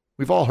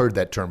 We've all heard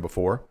that term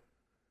before.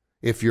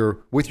 If you're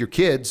with your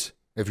kids,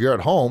 if you're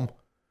at home,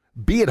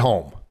 be at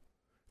home.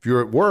 If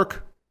you're at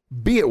work,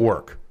 be at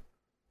work.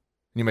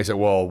 And you may say,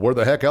 well, where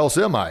the heck else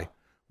am I?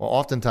 Well,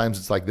 oftentimes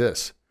it's like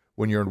this.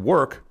 When you're in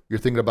work, you're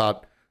thinking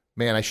about,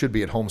 man, I should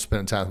be at home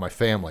spending time with my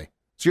family.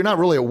 So you're not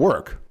really at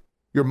work.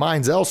 Your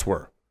mind's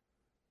elsewhere.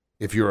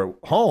 If you're at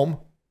home,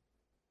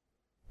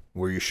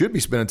 where you should be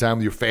spending time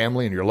with your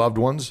family and your loved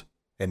ones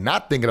and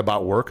not thinking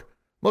about work,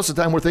 most of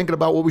the time we're thinking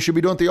about what we should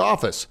be doing at the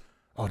office.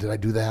 Oh, did I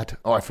do that?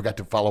 Oh, I forgot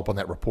to follow up on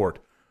that report.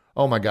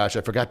 Oh my gosh,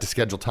 I forgot to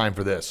schedule time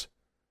for this.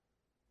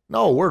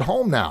 No, we're at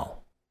home now.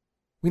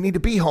 We need to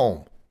be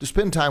home to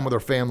spend time with our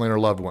family and our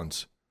loved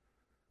ones.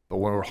 But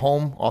when we're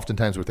home,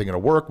 oftentimes we're thinking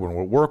of work. When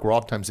we're at work, we're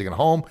oftentimes thinking of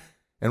home.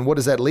 And what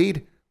does that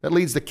lead? That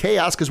leads to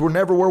chaos because we're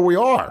never where we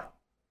are.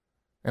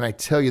 And I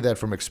tell you that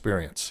from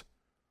experience.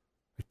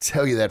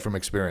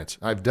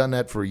 I've done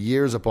that for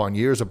years upon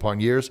years upon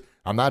years.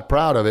 I'm not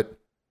proud of it,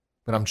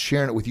 but I'm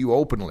sharing it with you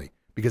openly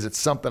because it's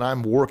something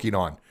I'm working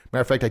on.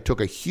 Matter of fact, I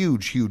took a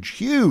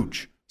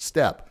huge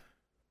step.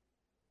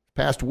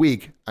 Past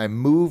week, I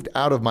moved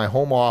out of my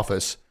home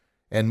office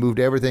and moved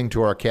everything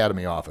to our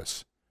academy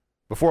office.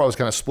 Before, I was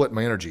kind of splitting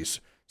my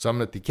energies.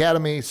 Some at the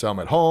academy, some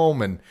at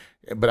home,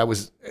 but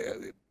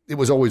it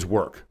was always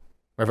work.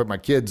 Matter of fact, my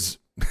kids,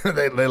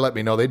 they let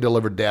me know. They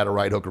delivered Dad a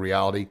right hook of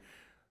reality.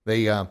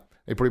 They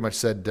pretty much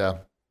said,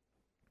 Dad,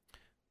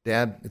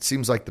 it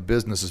seems like the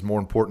business is more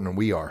important than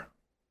we are.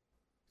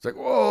 It's like,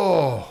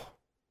 whoa.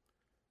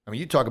 I mean,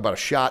 you talk about a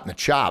shot in the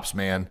chops,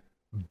 man.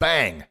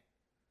 Bang.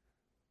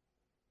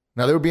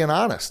 Now, they were being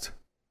honest.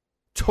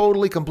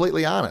 Totally,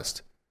 completely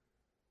honest.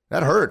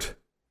 That hurt.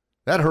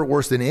 That hurt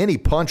worse than any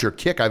punch or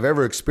kick I've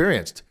ever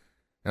experienced.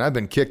 And I've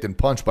been kicked and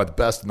punched by the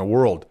best in the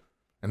world.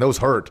 And those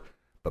hurt.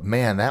 But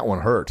man, that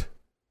one hurt.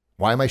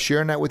 Why am I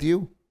sharing that with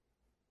you?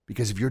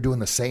 Because if you're doing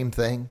the same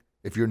thing,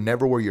 if you're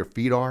never where your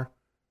feet are,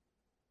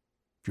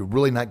 if you're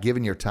really not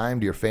giving your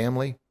time to your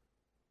family,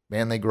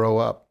 man, they grow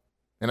up.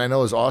 And I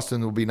know as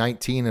Austin will be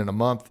 19 in a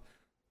month,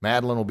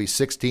 Madeline will be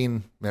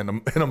 16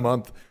 in a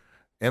month.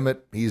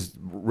 Emmett, he's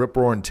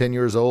rip-roaring 10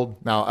 years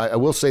old. Now, I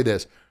will say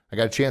this. I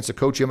got a chance to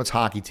coach Emmett's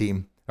hockey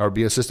team or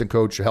be assistant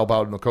coach to help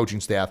out in the coaching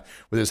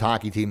staff with his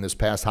hockey team this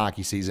past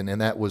hockey season, and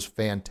that was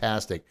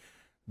fantastic.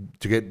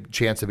 To get a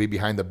chance to be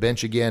behind the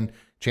bench again,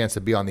 chance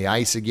to be on the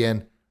ice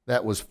again,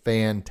 that was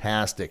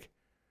fantastic.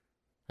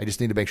 I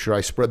just need to make sure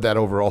I spread that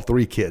over all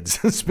three kids,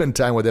 spend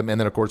time with them, and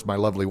then, of course, my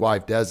lovely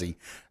wife, Desi.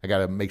 I got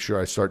to make sure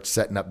I start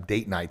setting up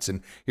date nights.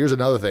 And here's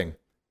another thing.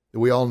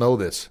 We all know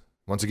this.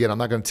 Once again, I'm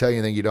not going to tell you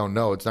anything you don't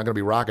know. It's not going to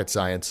be rocket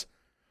science.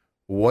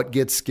 What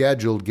gets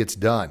scheduled gets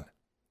done.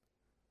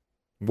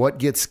 What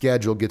gets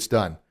scheduled gets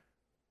done.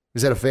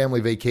 Is that a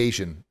family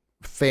vacation?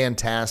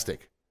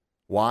 Fantastic.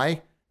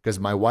 Why? Because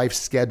my wife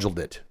scheduled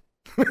it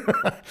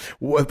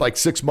like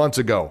 6 months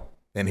ago.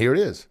 And here it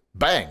is.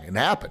 Bang, it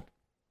happened.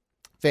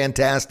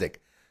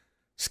 Fantastic.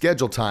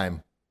 Schedule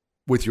time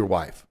with your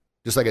wife.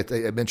 Just like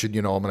I mentioned,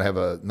 I'm going to have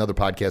another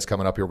podcast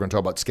coming up here. We're going to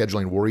talk about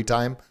scheduling worry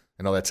time.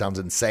 I know that sounds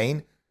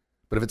insane.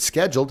 But if it's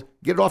scheduled,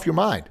 get it off your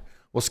mind.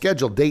 Well,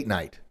 schedule date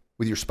night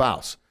with your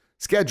spouse.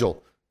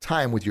 Schedule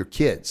time with your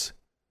kids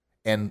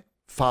and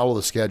follow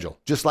the schedule.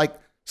 Just like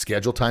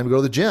schedule time to go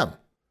to the gym.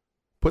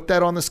 Put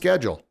that on the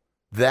schedule.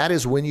 That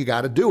is when you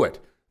got to do it.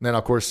 And then,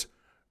 of course,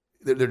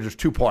 there's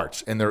two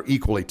parts, and they're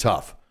equally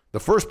tough. The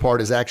first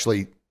part is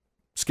actually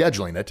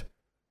scheduling it,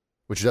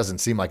 which doesn't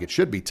seem like it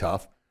should be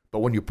tough. But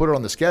when you put it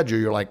on the schedule,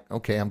 you're like,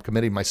 okay, I'm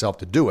committing myself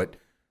to do it.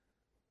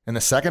 And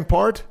the second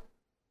part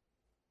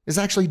is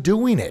actually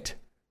doing it.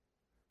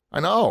 I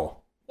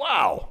know.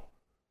 Wow.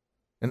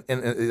 And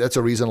that's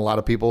a reason a lot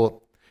of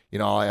people,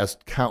 I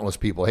ask countless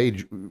people,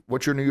 hey,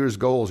 what's your New Year's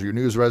goals or your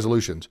New Year's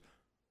resolutions?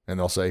 And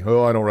they'll say,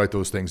 oh, I don't write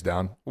those things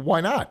down. Well,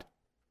 why not?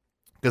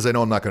 Because I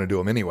know I'm not going to do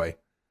them anyway.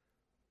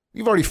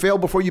 You've already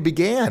failed before you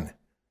began.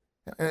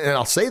 And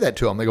I'll say that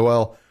to them. They go,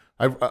 well,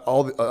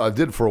 I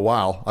did it for a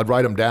while. I'd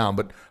write them down,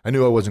 but I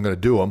knew I wasn't going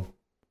to do them.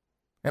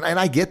 And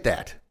I get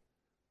that.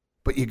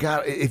 But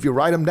if you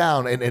write them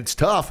down, and it's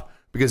tough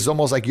because it's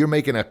almost like you're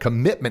making a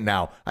commitment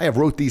now. I have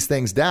wrote these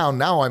things down.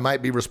 Now I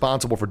might be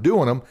responsible for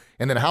doing them.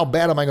 And then how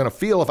bad am I going to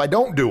feel if I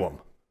don't do them?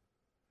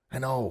 I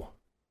know.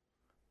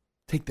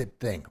 Take that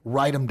thing,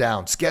 write them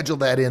down, schedule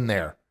that in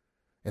there,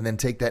 and then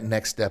take that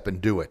next step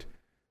and do it.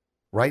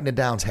 Writing it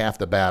down is half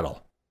the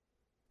battle.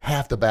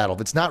 Half the battle.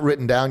 If it's not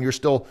written down, you're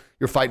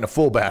fighting a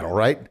full battle,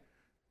 right?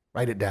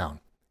 Write it down.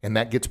 And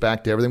that gets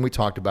back to everything we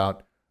talked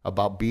about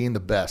being the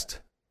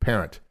best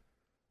parent,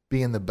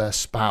 being the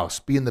best spouse,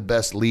 being the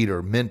best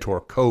leader,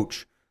 mentor,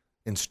 coach,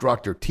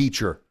 instructor,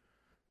 teacher.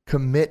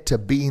 Commit to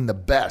being the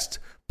best.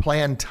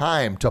 Plan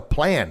time to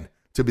plan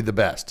to be the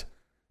best.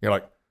 You're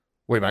like,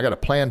 wait a minute, I got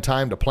to plan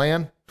time to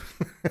plan?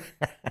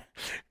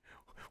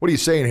 What are you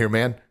saying here,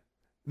 man?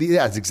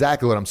 Yeah, that's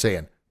exactly what I'm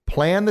saying.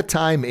 Plan the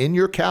time in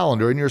your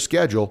calendar, in your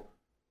schedule,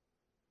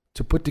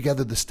 to put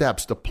together the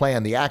steps, the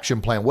plan, the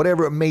action plan,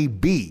 whatever it may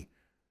be,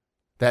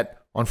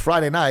 that on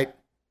Friday night,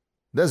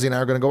 Desi and I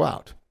are going to go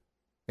out.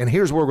 And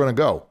here's where we're going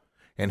to go.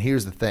 And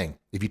here's the thing.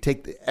 If you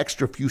take the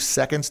extra few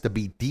seconds to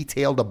be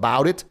detailed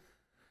about it,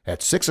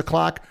 at 6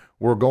 o'clock,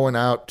 we're going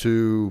out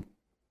to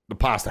the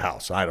pasta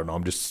house. I don't know.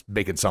 I'm just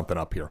making something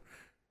up here.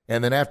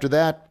 And then after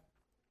that,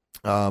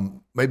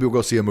 maybe we'll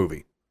go see a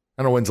movie.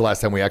 I don't know when's the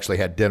last time we actually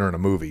had dinner and a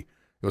movie.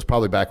 It was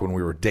probably back when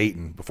we were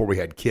dating, before we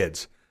had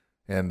kids.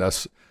 And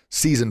us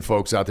seasoned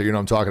folks out there, you know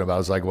what I'm talking about.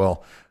 It's like,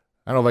 well,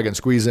 I don't know if I can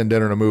squeeze in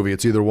dinner and a movie.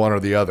 It's either one or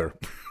the other.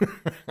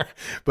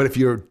 But if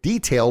you're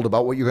detailed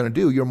about what you're going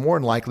to do, you're more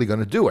than likely going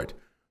to do it.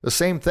 The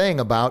same thing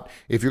about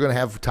if you're going to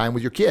have time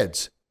with your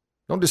kids.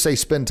 Don't just say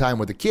spend time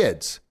with the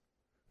kids.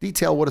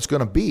 Detail what it's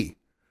going to be.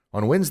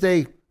 On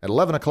Wednesday at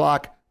 11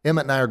 o'clock,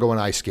 Emmett and I are going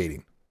ice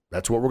skating.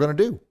 That's what we're going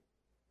to do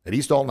at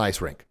East Alton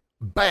Ice Rink.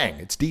 Bang,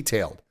 it's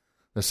detailed.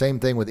 The same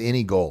thing with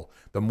any goal.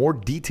 The more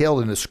detailed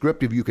and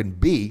descriptive you can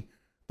be,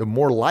 the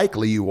more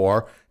likely you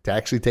are to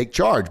actually take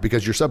charge,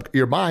 because your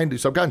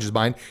subconscious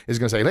mind is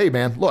going to say, hey,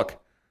 man,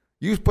 look,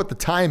 you put the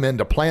time in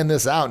to plan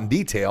this out in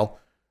detail.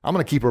 I'm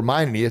going to keep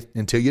reminding you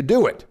until you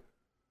do it.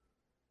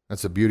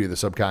 That's the beauty of the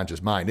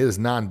subconscious mind. It is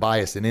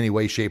non-biased in any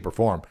way, shape, or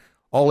form.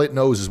 All it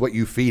knows is what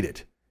you feed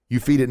it. You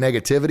feed it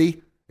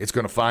negativity, it's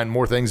going to find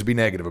more things to be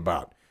negative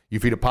about. You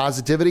feed it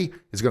positivity,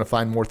 it's going to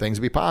find more things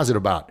to be positive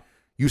about.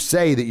 You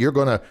say that you're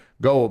going to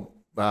go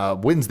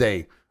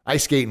Wednesday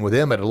ice skating with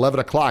him at 11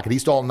 o'clock at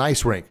East Alton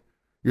Ice Rink.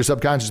 Your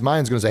subconscious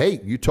mind is going to say,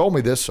 hey, you told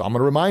me this, so I'm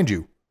going to remind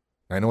you.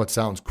 I know it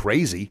sounds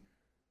crazy.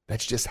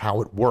 That's just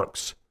how it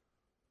works.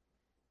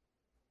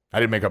 I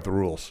didn't make up the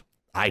rules.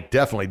 I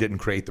definitely didn't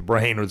create the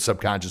brain or the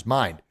subconscious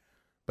mind,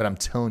 but I'm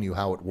telling you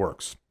how it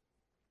works.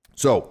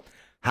 So,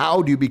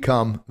 how do you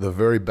become the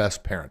very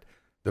best parent,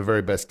 the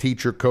very best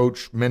teacher,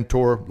 coach,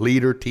 mentor,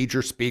 leader,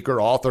 teacher, speaker,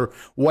 author,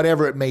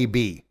 whatever it may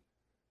be?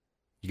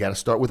 You got to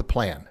start with a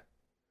plan.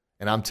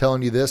 And I'm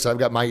telling you this, I've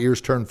got my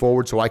ears turned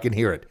forward so I can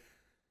hear it.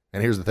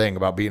 And here's the thing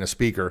about being a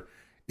speaker.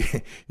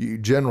 You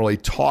generally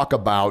talk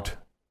about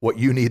what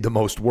you need the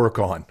most work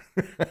on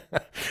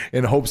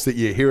in hopes that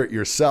you hear it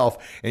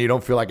yourself and you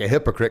don't feel like a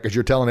hypocrite because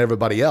you're telling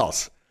everybody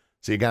else.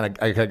 So I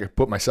gotta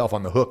put myself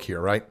on the hook here,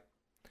 right?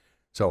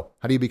 So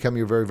how do you become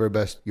your very, very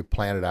best? You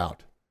plan it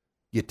out.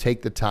 You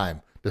take the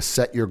time to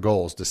set your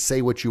goals, to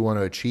say what you want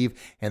to achieve,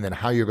 and then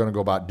how you're going to go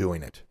about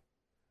doing it.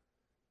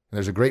 And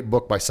there's a great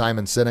book by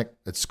Simon Sinek.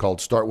 It's called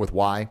Start With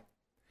Why.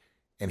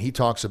 And he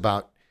talks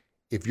about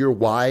if your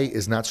why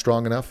is not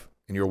strong enough,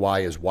 and your why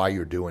is why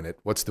you're doing it,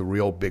 what's the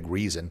real big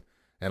reason?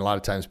 And a lot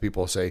of times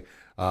people say,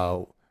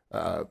 I'll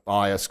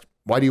ask,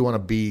 why do you want to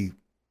be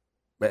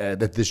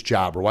at this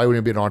job? Or why do you want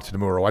to be an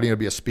entrepreneur? Or why do you want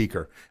to be a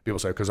speaker? People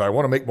say, because I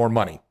want to make more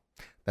money.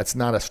 That's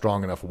not a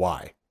strong enough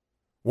why.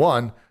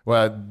 One,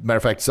 well, matter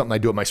of fact, something I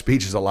do at my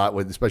speeches a lot,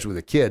 with, especially with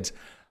the kids,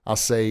 I'll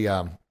say,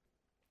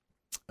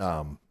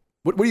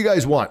 what do you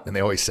guys want? And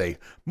they always say,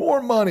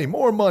 more money,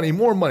 more money,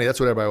 more money.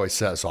 That's what everybody always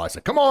says. So I say,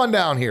 come on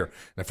down here. And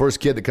the first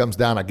kid that comes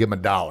down, I give him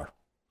 $1.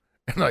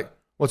 And I'm like,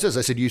 what's this?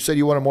 I said, you said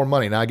you wanted more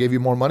money. Now I gave you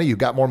more money. You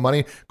got more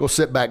money. Go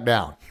sit back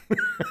down.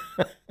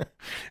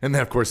 And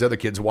then, of course, the other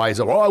kids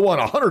wise up. Oh, I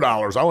want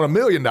 $100. I want $1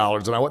 million.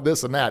 And I want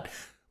this and that.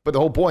 But the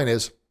whole point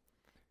is,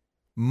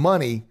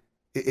 money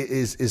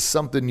is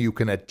something you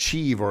can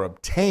achieve or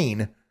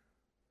obtain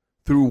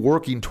through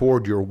working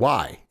toward your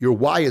why. Your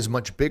why is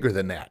much bigger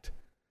than that.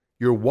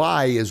 Your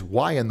why is,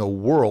 why in the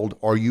world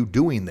are you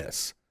doing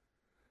this?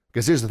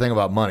 Because here's the thing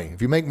about money.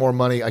 If you make more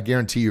money, I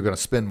guarantee you're going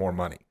to spend more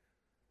money.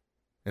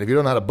 And if you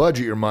don't know how to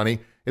budget your money,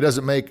 it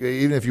doesn't make,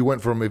 even if you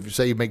went from, if you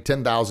say you make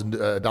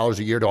 $10,000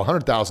 a year to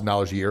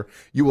 $100,000 a year,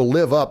 you will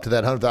live up to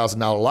that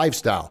 $100,000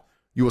 lifestyle.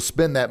 You will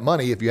spend that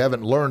money if you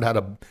haven't learned how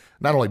to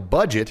not only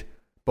budget,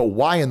 but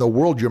why in the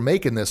world you're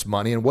making this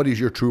money and what is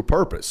your true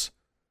purpose.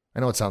 I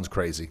know it sounds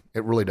crazy.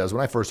 It really does.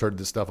 When I first heard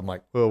this stuff, I'm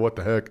like, oh, what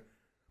the heck?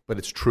 But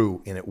it's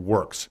true and it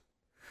works.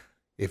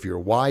 If your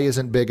why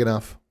isn't big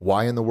enough,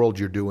 why in the world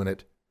you're doing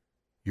it,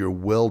 your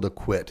will to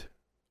quit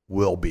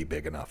will be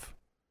big enough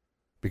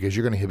because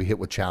you're going to be hit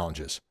with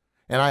challenges.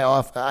 And I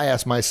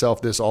ask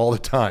myself this all the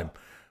time.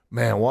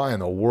 Man, why in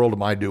the world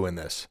am I doing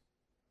this?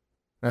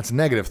 That's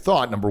negative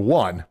thought, number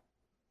one.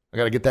 I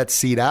got to get that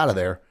seed out of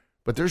there.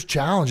 But there's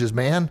challenges,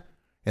 man.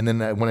 And then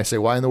when I say,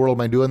 why in the world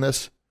am I doing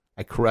this?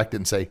 I correct it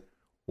and say,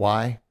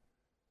 why?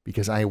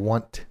 Because I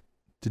want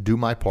to do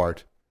my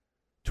part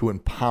to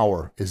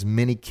empower as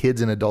many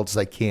kids and adults as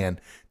I can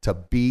to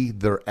be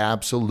their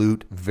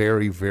absolute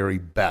very, very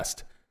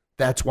best.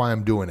 That's why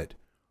I'm doing it.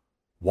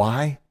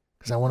 Why?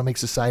 Because I want to make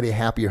society a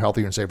happier,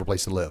 healthier, and safer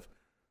place to live.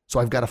 So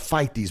I've got to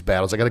fight these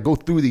battles. I got to go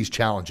through these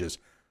challenges.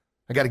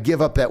 I got to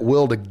give up that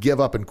will to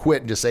give up and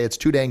quit and just say it's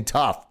too dang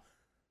tough.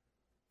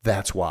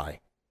 That's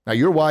why. Now,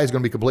 your why is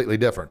going to be completely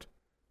different.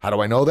 How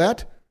do I know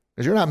that?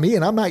 Because you're not me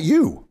and I'm not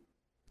you.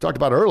 Talked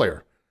about it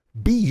earlier.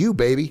 Be you,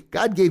 baby.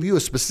 God gave you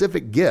a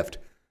specific gift.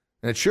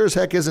 And it sure as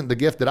heck isn't the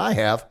gift that I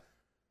have.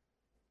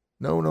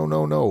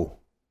 No.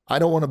 I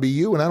don't want to be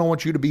you and I don't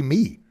want you to be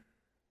me.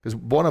 Because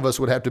one of us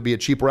would have to be a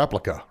cheap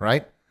replica,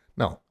 right?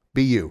 No,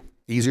 be you.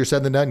 Easier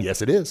said than done?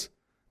 Yes, it is.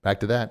 Back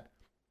to that.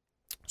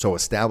 So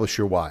establish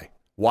your why.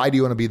 Why do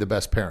you want to be the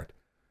best parent?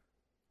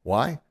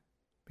 Why?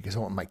 Because I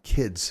want my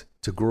kids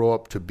to grow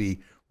up to be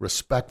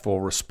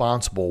respectful,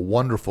 responsible,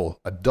 wonderful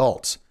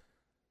adults,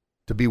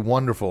 to be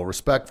wonderful,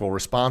 respectful,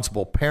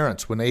 responsible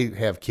parents when they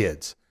have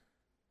kids.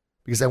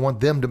 Because I want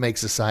them to make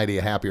society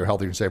a happier,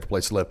 healthier, and safer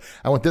place to live.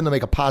 I want them to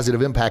make a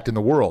positive impact in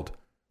the world.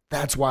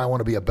 That's why I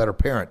want to be a better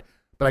parent.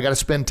 But I got to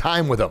spend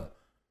time with them.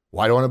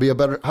 Why do I want to be a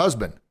better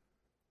husband?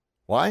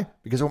 Why?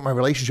 Because I want my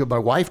relationship with my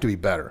wife to be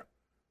better.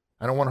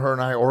 I don't want her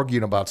and I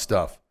arguing about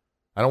stuff.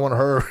 I don't want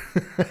her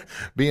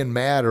being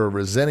mad or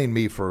resenting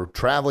me for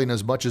traveling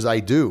as much as I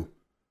do.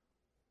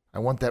 I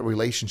want that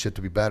relationship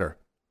to be better.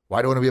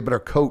 Why do I want to be a better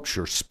coach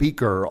or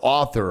speaker or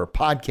author or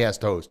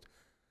podcast host?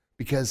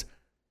 Because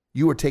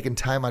you are taking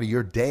time out of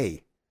your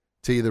day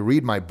to either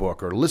read my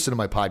book or listen to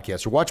my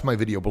podcast or watch my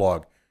video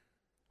blog.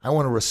 I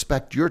want to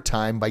respect your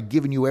time by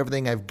giving you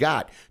everything I've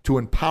got to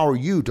empower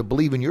you to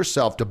believe in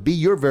yourself, to be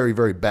your very,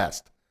 very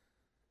best.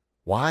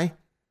 Why?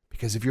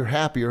 Because if you're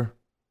happier,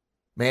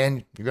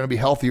 man, you're going to be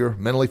healthier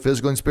mentally,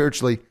 physically, and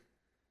spiritually.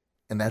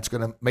 And that's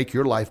going to make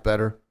your life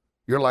better.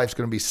 Your life's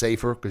going to be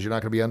safer because you're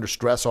not going to be under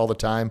stress all the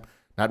time,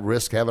 not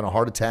risk having a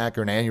heart attack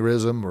or an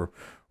aneurysm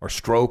or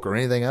stroke or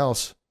anything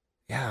else.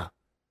 Yeah.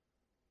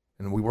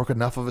 And we work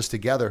enough of us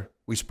together.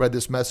 We spread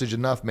this message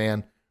enough,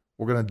 man.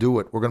 We're going to do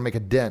it. We're going to make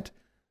a dent.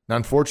 Now,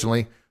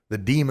 unfortunately, the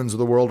demons of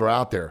the world are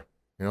out there.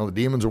 You know, the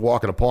demons are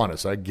walking upon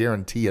us. I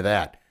guarantee you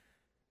that.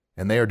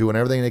 And they are doing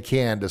everything they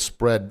can to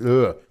spread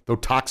the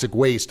toxic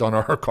waste on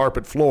our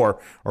carpet floor,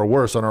 or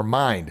worse, on our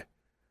mind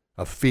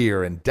of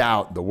fear and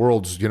doubt. The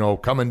world's,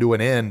 coming to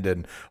an end,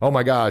 and oh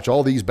my gosh,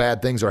 all these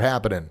bad things are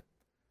happening.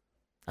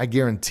 I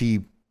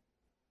guarantee,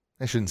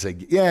 I shouldn't say,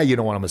 yeah, you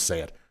don't want to say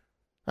it.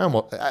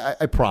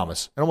 I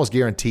promise, I almost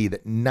guarantee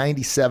that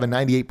 97,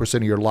 98%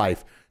 of your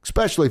life,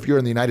 especially if you're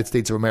in the United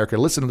States of America,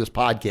 listening to this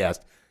podcast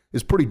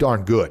is pretty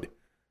darn good. If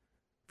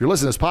you're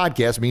listening to this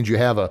podcast, it means you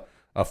have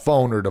a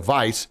phone or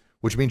device,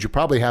 which means you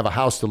probably have a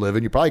house to live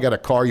in. You probably got a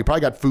car. You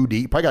probably got food to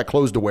eat. You probably got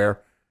clothes to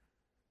wear.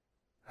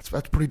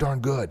 That's pretty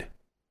darn good.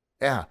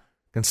 Yeah.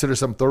 Consider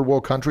some third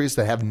world countries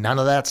that have none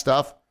of that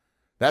stuff.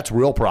 That's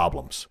real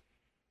problems.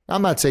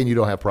 I'm not saying you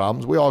don't have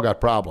problems. We all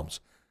got problems.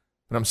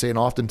 But I'm saying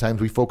oftentimes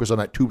we focus on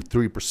that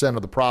 2-3%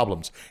 of the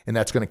problems, and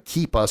that's going to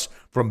keep us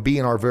from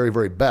being our very,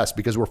 very best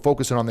because we're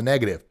focusing on the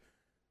negative.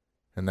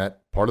 And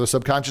that part of the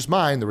subconscious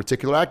mind, the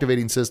reticular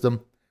activating system,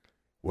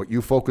 what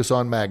you focus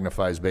on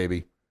magnifies,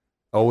 baby.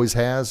 Always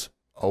has,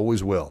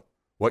 always will.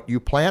 What you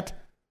plant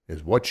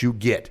is what you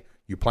get.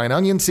 You plant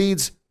onion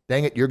seeds,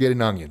 dang it, you're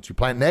getting onions. You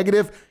plant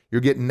negative,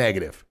 you're getting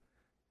negative.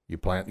 You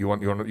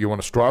want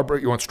a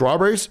strawberry, you want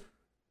strawberries?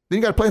 Then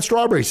you got to plant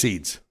strawberry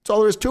seeds. That's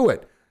all there is to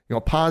it.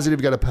 Positive,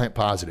 you got to plant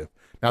positive.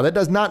 Now, that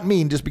does not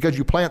mean just because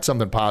you plant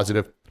something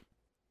positive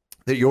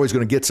that you're always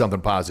going to get something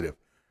positive.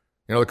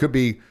 It could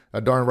be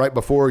right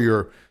before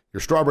your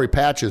strawberry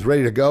patch is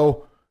ready to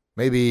go,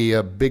 maybe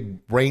a big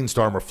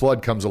rainstorm or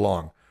flood comes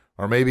along,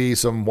 or maybe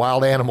some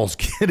wild animals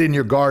get in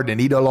your garden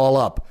and eat it all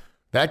up.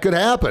 That could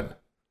happen.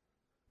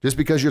 Just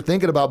because you're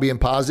thinking about being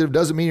positive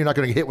doesn't mean you're not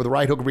going to get hit with the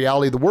right hook of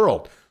reality of the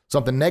world.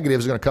 Something negative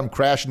is going to come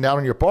crashing down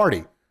on your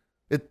party.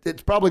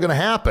 It's probably going to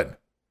happen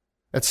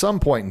at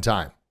some point in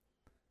time.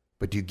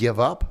 But do you give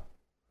up?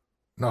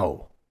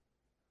 No.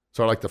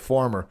 So like the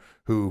farmer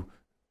who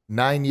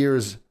 9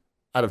 years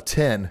out of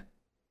 10,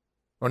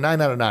 or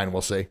 9 out of 9,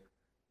 we'll say,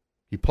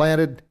 he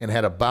planted and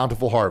had a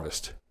bountiful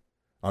harvest.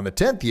 On the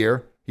 10th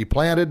year, he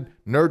planted,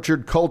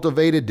 nurtured,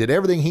 cultivated, did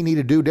everything he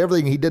needed to do, did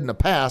everything he did in the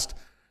past,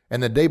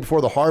 and the day before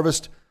the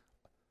harvest,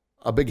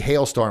 a big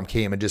hailstorm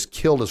came and just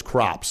killed his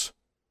crops.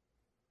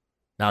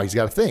 Now he's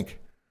got to think,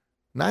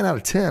 9 out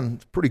of 10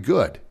 is pretty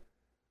good.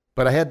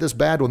 But I had this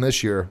bad one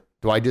this year.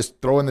 Do I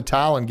just throw in the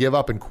towel and give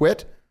up and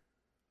quit?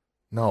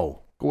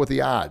 No. Go with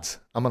the odds.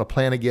 I'm going to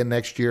plan again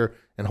next year,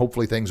 and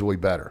hopefully things will be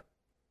better.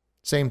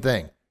 Same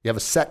thing. You have a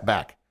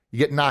setback. You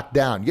get knocked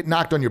down. You get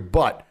knocked on your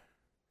butt,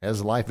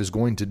 as life is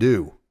going to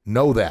do.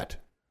 Know that.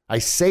 I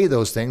say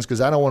those things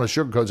because I don't want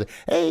to sugarcoat and say,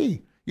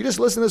 hey, You just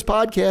listen to this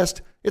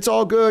podcast. It's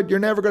all good. You're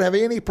never going to have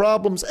any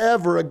problems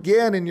ever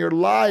again in your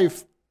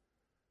life.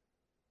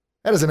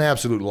 That is an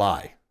absolute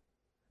lie.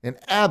 An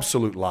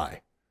absolute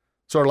lie.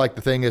 Sort of like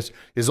the thing is,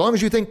 as long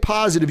as you think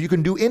positive, you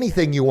can do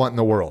anything you want in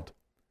the world.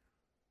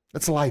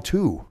 That's a lie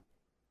too.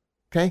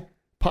 Okay?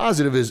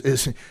 Positive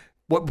is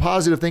what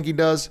positive thinking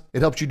does.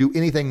 It helps you do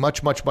anything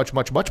much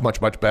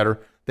better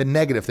than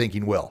negative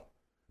thinking will.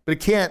 But it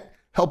can't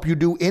help you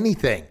do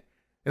anything.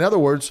 In other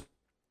words,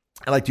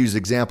 I like to use the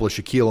example of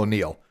Shaquille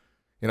O'Neal.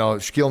 You know,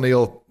 Shaquille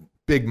O'Neal,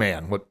 big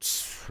man,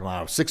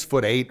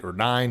 6'8" or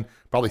 9",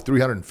 probably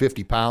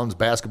 350 pounds,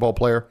 basketball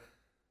player.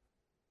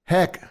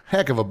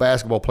 Heck of a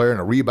basketball player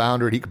and a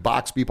rebounder, and he could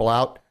box people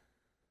out.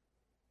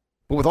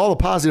 But with all the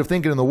positive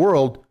thinking in the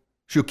world,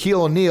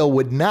 Shaquille O'Neal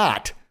would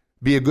not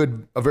be a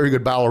very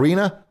good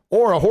ballerina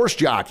or a horse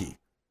jockey.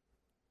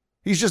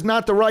 He's just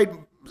not the right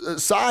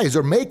size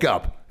or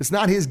makeup. It's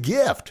not his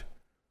gift.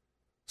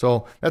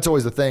 So that's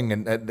always the thing,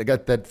 and I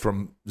got that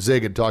from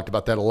Zig and talked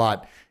about that a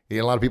lot.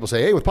 A lot of people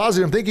say, hey, with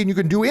positive thinking, you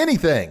can do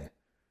anything.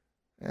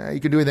 You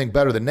can do anything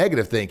better than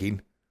negative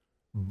thinking,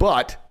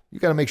 but you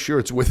got to make sure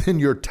it's within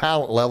your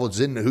talent level, it's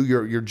in who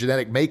your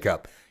genetic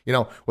makeup. You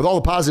know, with all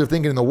the positive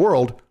thinking in the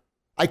world,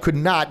 I could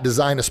not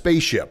design a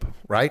spaceship,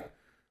 right?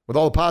 With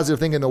all the positive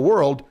thinking in the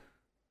world,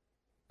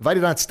 if I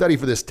did not study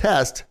for this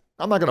test,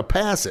 I'm not going to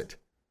pass it.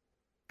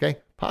 Okay?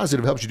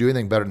 Positive helps you do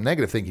anything better than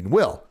negative thinking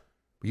will.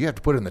 But you have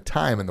to put in the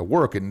time and the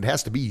work, and it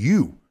has to be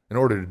you in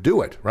order to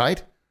do it,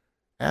 right?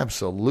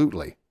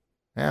 Absolutely.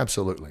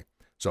 Absolutely.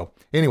 So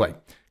anyway,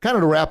 kind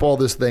of to wrap all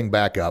this thing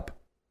back up,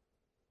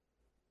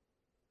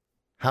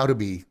 how to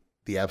be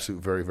the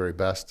absolute very, very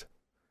best.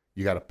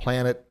 You got to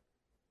plan it.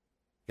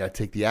 You got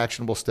to take the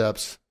actionable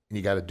steps, and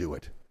you got to do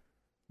it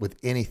with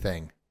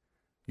anything.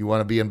 You want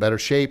to be in better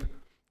shape.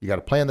 You got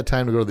to plan the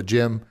time to go to the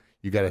gym.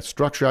 You got to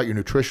structure out your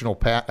nutritional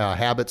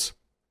habits,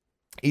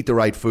 eat the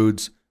right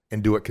foods,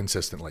 and do it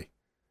consistently.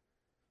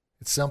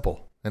 It's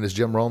simple. And as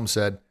Jim Rome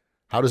said,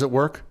 how does it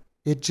work?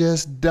 It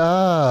just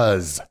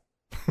does.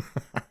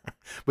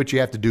 But you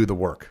have to do the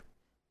work.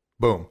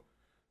 Boom.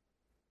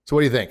 So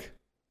what do you think?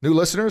 New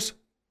listeners? Is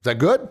that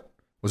good?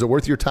 Was it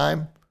worth your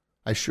time?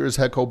 I sure as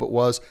heck hope it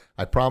was.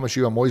 I promise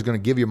you, I'm always going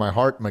to give you my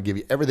heart. I'm going to give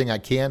you everything I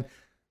can.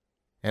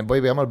 And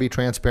baby, I'm going to be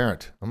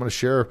transparent. I'm going to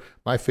share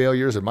my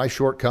failures and my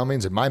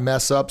shortcomings and my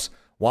mess ups.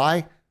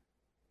 Why?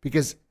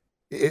 Because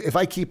if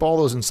I keep all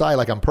those inside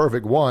like I'm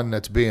perfect, one,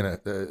 that's being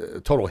a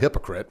total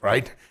hypocrite,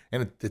 right?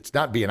 And it's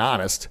not being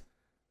honest.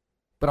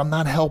 But I'm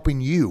not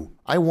helping you.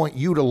 I want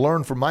you to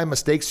learn from my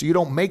mistakes so you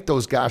don't make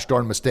those gosh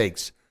darn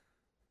mistakes.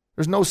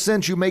 There's no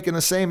sense you making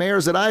the same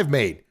errors that I've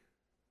made.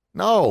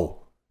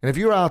 No. And if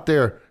you're out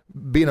there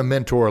being a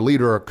mentor, a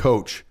leader, or a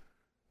coach,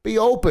 be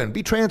open,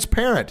 be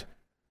transparent.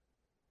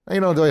 You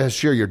don't have to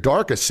share your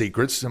darkest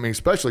secrets. I mean,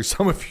 especially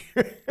some of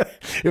you,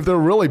 if they're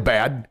really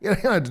bad, you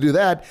don't have to do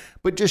that.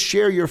 But just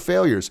share your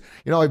failures.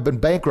 You know, I've been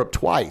bankrupt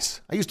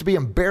twice. I used to be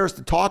embarrassed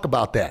to talk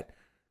about that.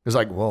 It's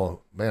like,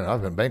 well, man,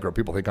 I've been bankrupt.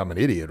 People think I'm an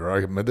idiot or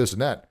I'm this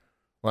and that.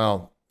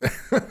 Well,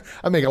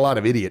 I make a lot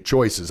of idiot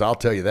choices. I'll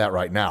tell you that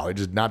right now. It's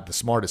just not the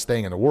smartest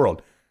thing in the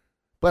world.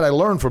 But I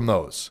learned from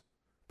those.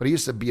 But I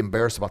used to be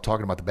embarrassed about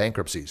talking about the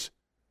bankruptcies.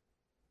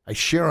 I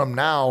share them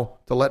now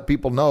to let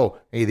people know,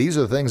 hey, these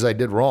are the things I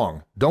did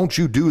wrong. Don't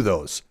you do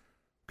those.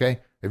 Okay?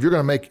 If you're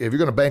going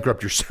to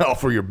bankrupt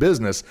yourself or your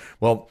business,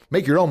 well,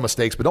 make your own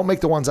mistakes, but don't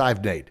make the ones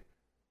I've made.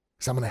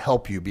 Because I'm going to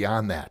help you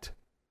beyond that.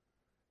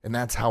 And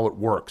that's how it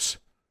works.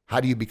 How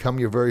do you become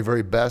your very,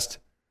 very best?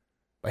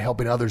 By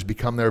helping others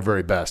become their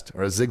very best.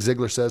 Or as Zig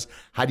Ziglar says,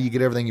 how do you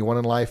get everything you want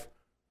in life?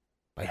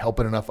 By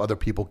helping enough other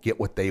people get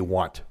what they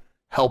want.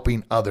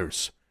 Helping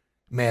others.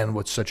 Man,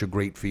 what's such a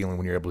great feeling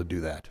when you're able to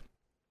do that.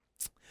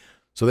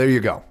 So there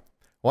you go.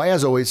 Well,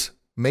 as always,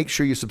 make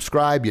sure you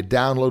subscribe, you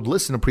download,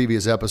 listen to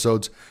previous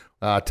episodes.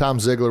 Tom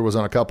Ziglar was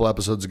on a couple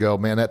episodes ago.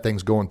 Man, that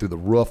thing's going through the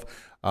roof.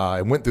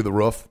 It went through the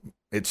roof.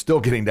 It's still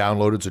getting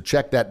downloaded, so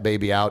check that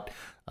baby out.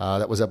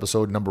 That was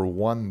episode number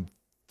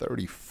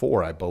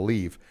 134, I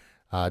believe.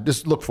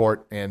 Just look for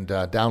it and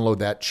download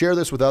that. Share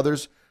this with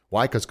others.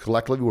 Why? Because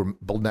collectively we're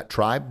building that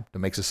tribe to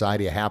make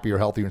society a happier,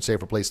 healthier, and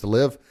safer place to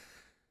live.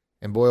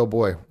 And boy, oh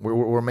boy,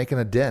 we're making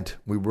a dent.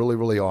 We really,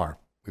 really are.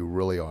 We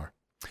really are.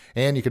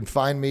 And you can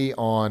find me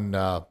on,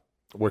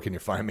 where can you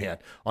find me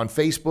at? On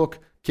Facebook,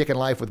 Kicking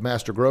Life with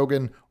Master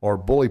Grogan, or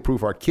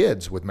Bullyproof Our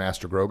Kids with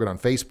Master Grogan on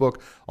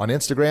Facebook. On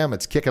Instagram,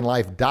 it's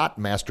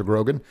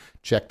kickinglife.mastergrogan.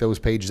 Check those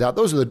pages out.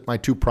 Those are my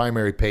two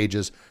primary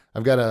pages.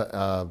 I've got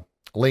a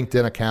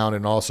LinkedIn account,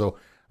 and also,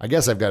 I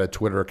guess I've got a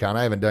Twitter account.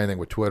 I haven't done anything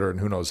with Twitter in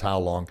who knows how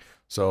long.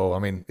 So, I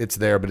mean, it's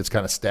there, but it's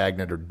kind of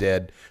stagnant or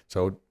dead.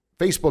 So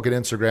Facebook and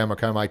Instagram are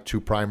kind of my two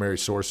primary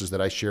sources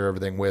that I share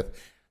everything with.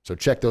 So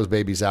check those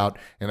babies out.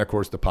 And, of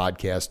course, the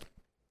podcast.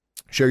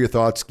 Share your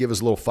thoughts. Give us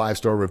a little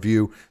 5-star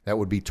review. That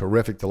would be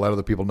terrific to let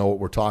other people know what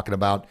we're talking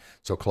about.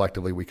 So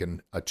collectively we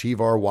can achieve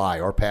our why,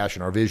 our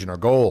passion, our vision, our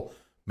goal,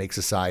 make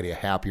society a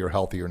happier,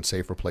 healthier, and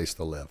safer place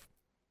to live.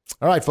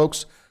 All right,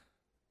 folks.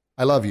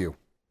 I love you.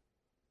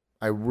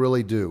 I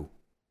really do.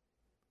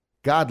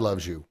 God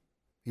loves you.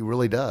 He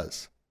really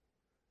does.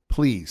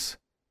 please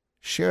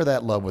share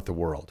that love with the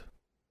world.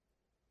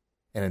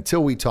 And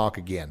until we talk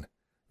again,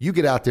 you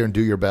get out there and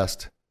do your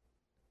best,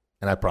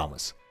 and I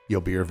promise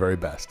you'll be your very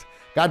best.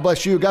 God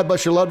bless you. God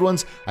bless your loved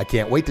ones. I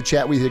can't wait to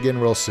chat with you again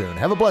real soon.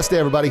 Have a blessed day,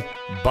 everybody.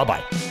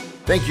 Bye-bye.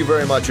 Thank you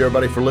very much,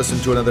 everybody, for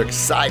listening to another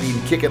exciting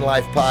Kickin'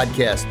 Life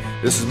podcast.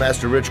 This is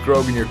Master Rich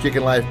Grogan, your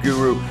Kickin' Life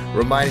guru,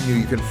 reminding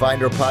you can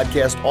find our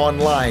podcast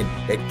online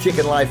at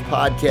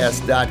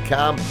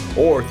kickinlifepodcast.com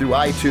or through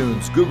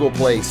iTunes, Google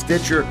Play,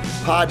 Stitcher,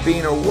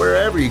 Podbean, or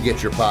wherever you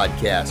get your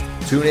podcast.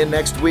 Tune in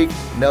next week.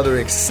 Another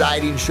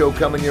exciting show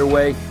coming your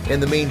way. In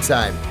the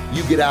meantime,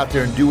 you get out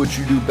there and do what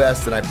you do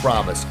best, and I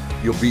promise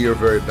you'll be your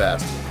very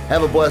best.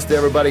 Have a blessed day,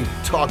 everybody.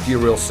 Talk to you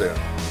real soon.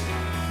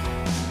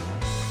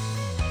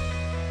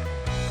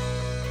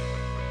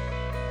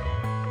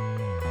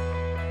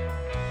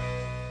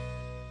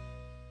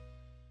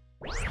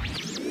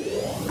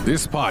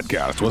 This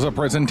podcast was a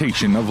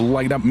presentation of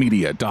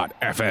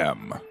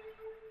LightUpMedia.fm.